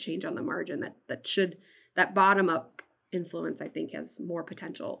and change on the margin that bottom up influence, I think, has more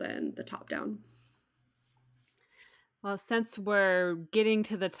potential than the top down. Well, since we're getting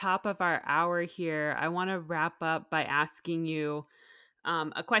to the top of our hour here, I want to wrap up by asking you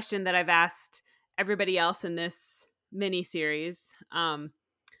a question that I've asked everybody else in this mini series.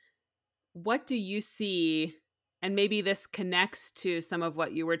 What do you see, and maybe this connects to some of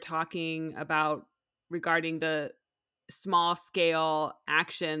what you were talking about regarding the small scale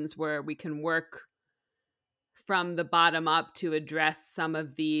actions where we can work from the bottom up to address some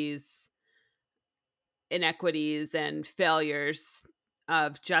of these inequities and failures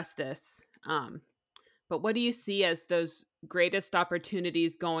of justice. But what do you see as those greatest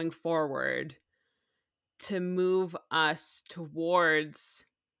opportunities going forward to move us towards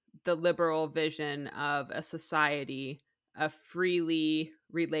the liberal vision of a society of freely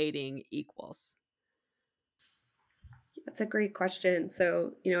relating equals? That's a great question.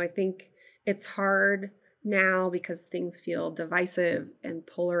 So, I think it's hard now because things feel divisive and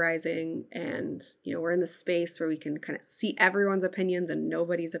polarizing. And, we're in the space where we can kind of see everyone's opinions and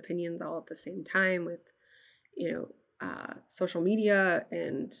nobody's opinions all at the same time with, social media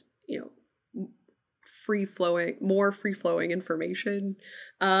and, more free flowing information.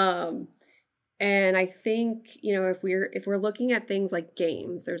 And I think, if we're looking at things like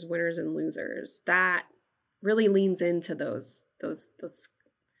games, there's winners and losers. That really leans into those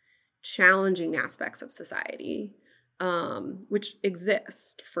challenging aspects of society, which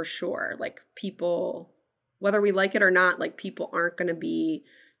exist for sure. Like people, whether we like it or not, like people aren't going to be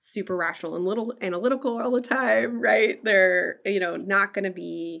super rational and little analytical all the time, right? They're, not going to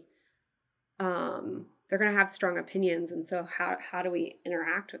be, they're going to have strong opinions. And so how do we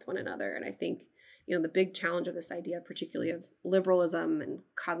interact with one another? And I think, the big challenge of this idea, particularly of liberalism and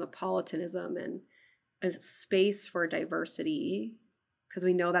cosmopolitanism and a space for diversity, because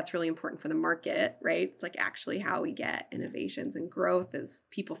we know that's really important for the market, right? It's like actually how we get innovations and growth is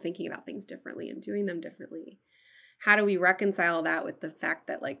people thinking about things differently and doing them differently. How do we reconcile that with the fact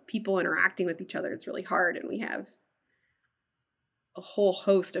that like people interacting with each other, it's really hard, and we have a whole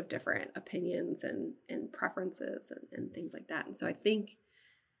host of different opinions and preferences and things like that. And so I think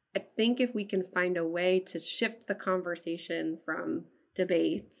if we can find a way to shift the conversation from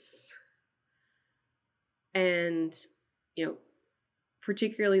debates and,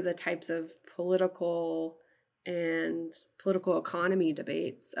 particularly the types of political economy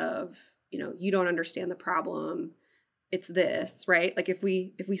debates of, you don't understand the problem, it's this, right? Like if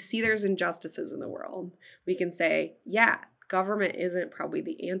we see there's injustices in the world, we can say, yeah, government isn't probably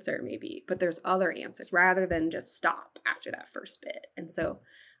the answer maybe, but there's other answers, rather than just stop after that first bit. And so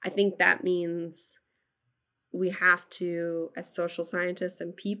I think that means we have to, as social scientists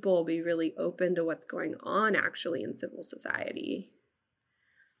and people, be really open to what's going on actually in civil society.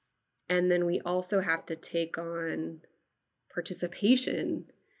 And then we also have to take on participation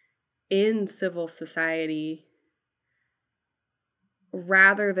in civil society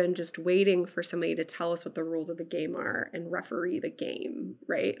rather than just waiting for somebody to tell us what the rules of the game are and referee the game,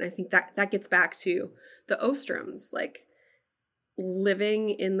 right? And I think that gets back to the Ostroms, like living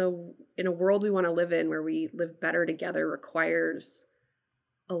in a world we want to live in where we live better together requires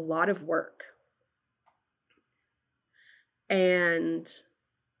a lot of work. And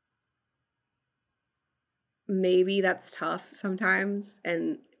maybe that's tough sometimes,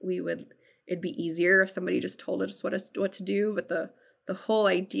 and it'd be easier if somebody just told us what to do, but the whole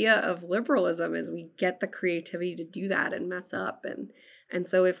idea of liberalism is we get the creativity to do that and mess up. And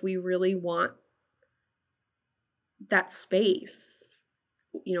so if we really want that space,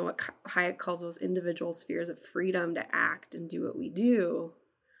 what Hayek calls those individual spheres of freedom to act and do what we do,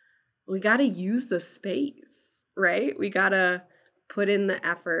 we got to use the space, right? We got to put in the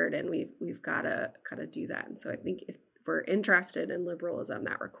effort, and we've got to kind of do that. And so I think if we're interested in liberalism,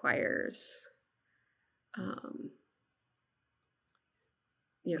 that requires, kind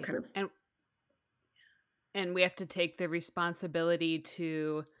of. And we have to take the responsibility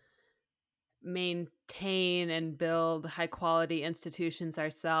to maintain and build high quality institutions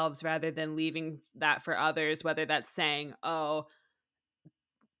ourselves rather than leaving that for others, whether that's saying, oh,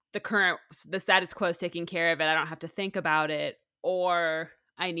 the status quo is taking care of it, I don't have to think about it, or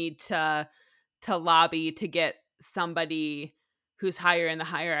I need to lobby to get somebody who's higher in the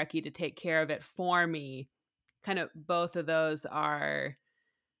hierarchy to take care of it for me. Kind of both of those are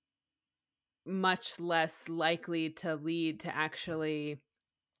much less likely to lead to actually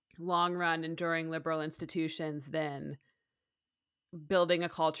long run enduring liberal institutions than building a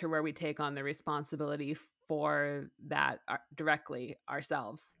culture where we take on the responsibility for that directly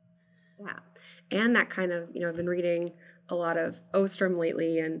ourselves. Yeah. And that kind of, I've been reading a lot of Ostrom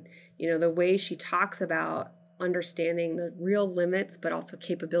lately, and, the way she talks about understanding the real limits, but also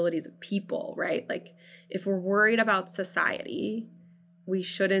capabilities of people, right? Like, if we're worried about society, we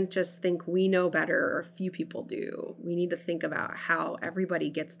shouldn't just think we know better or a few people do. We need to think about how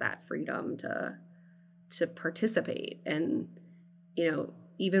everybody gets that freedom to participate. And,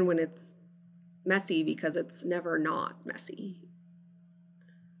 even when it's messy, because it's never not messy.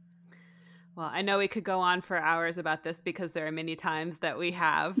 Well, I know we could go on for hours about this because there are many times that we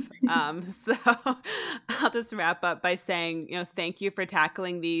have. So I'll just wrap up by saying, thank you for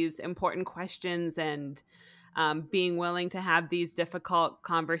tackling these important questions and being willing to have these difficult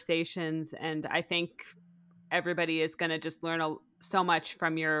conversations. And I think everybody is going to just learn so much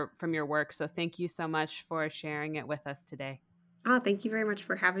from your work. So thank you so much for sharing it with us today. Oh, thank you very much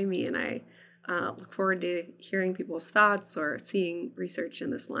for having me. And I look forward to hearing people's thoughts or seeing research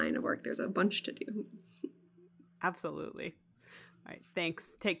in this line of work. There's a bunch to do. Absolutely. All right.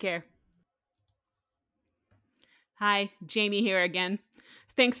 Thanks. Take care. Hi, Jamie here again.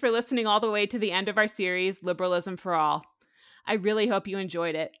 Thanks for listening all the way to the end of our series, Liberalism for All. I really hope you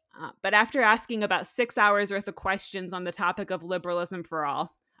enjoyed it. But after asking about 6 hours worth of questions on the topic of liberalism for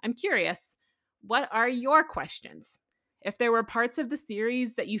all, I'm curious, what are your questions? If there were parts of the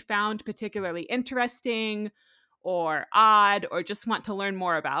series that you found particularly interesting or odd or just want to learn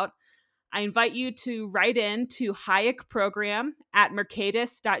more about, I invite you to write in to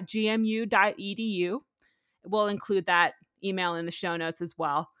hayekprogram@mercatus.gmu.edu. We'll include that email in the show notes as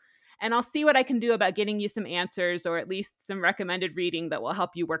well. And I'll see what I can do about getting you some answers or at least some recommended reading that will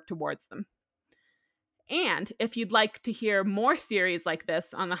help you work towards them. And if you'd like to hear more series like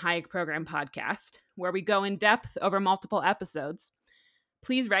this on the Hayek Program podcast, where we go in depth over multiple episodes,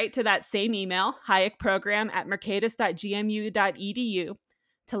 please write to that same email, hayekprogram@mercatus.gmu.edu,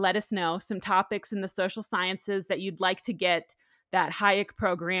 to let us know some topics in the social sciences that you'd like to get that Hayek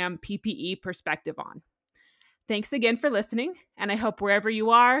Program PPE perspective on. Thanks again for listening, and I hope wherever you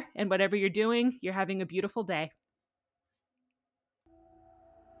are and whatever you're doing, you're having a beautiful day.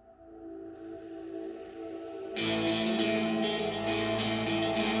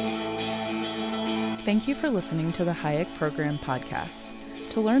 Thank you for listening to the Hayek Program podcast.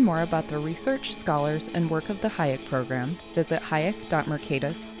 To learn more about the research, scholars, and work of the Hayek Program, visit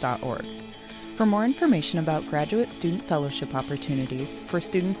hayek.mercatus.org. For more information about graduate student fellowship opportunities for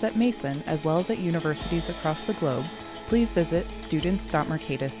students at Mason as well as at universities across the globe, please visit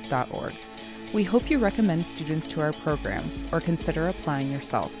students.mercatus.org. We hope you recommend students to our programs or consider applying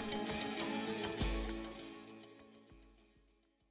yourself.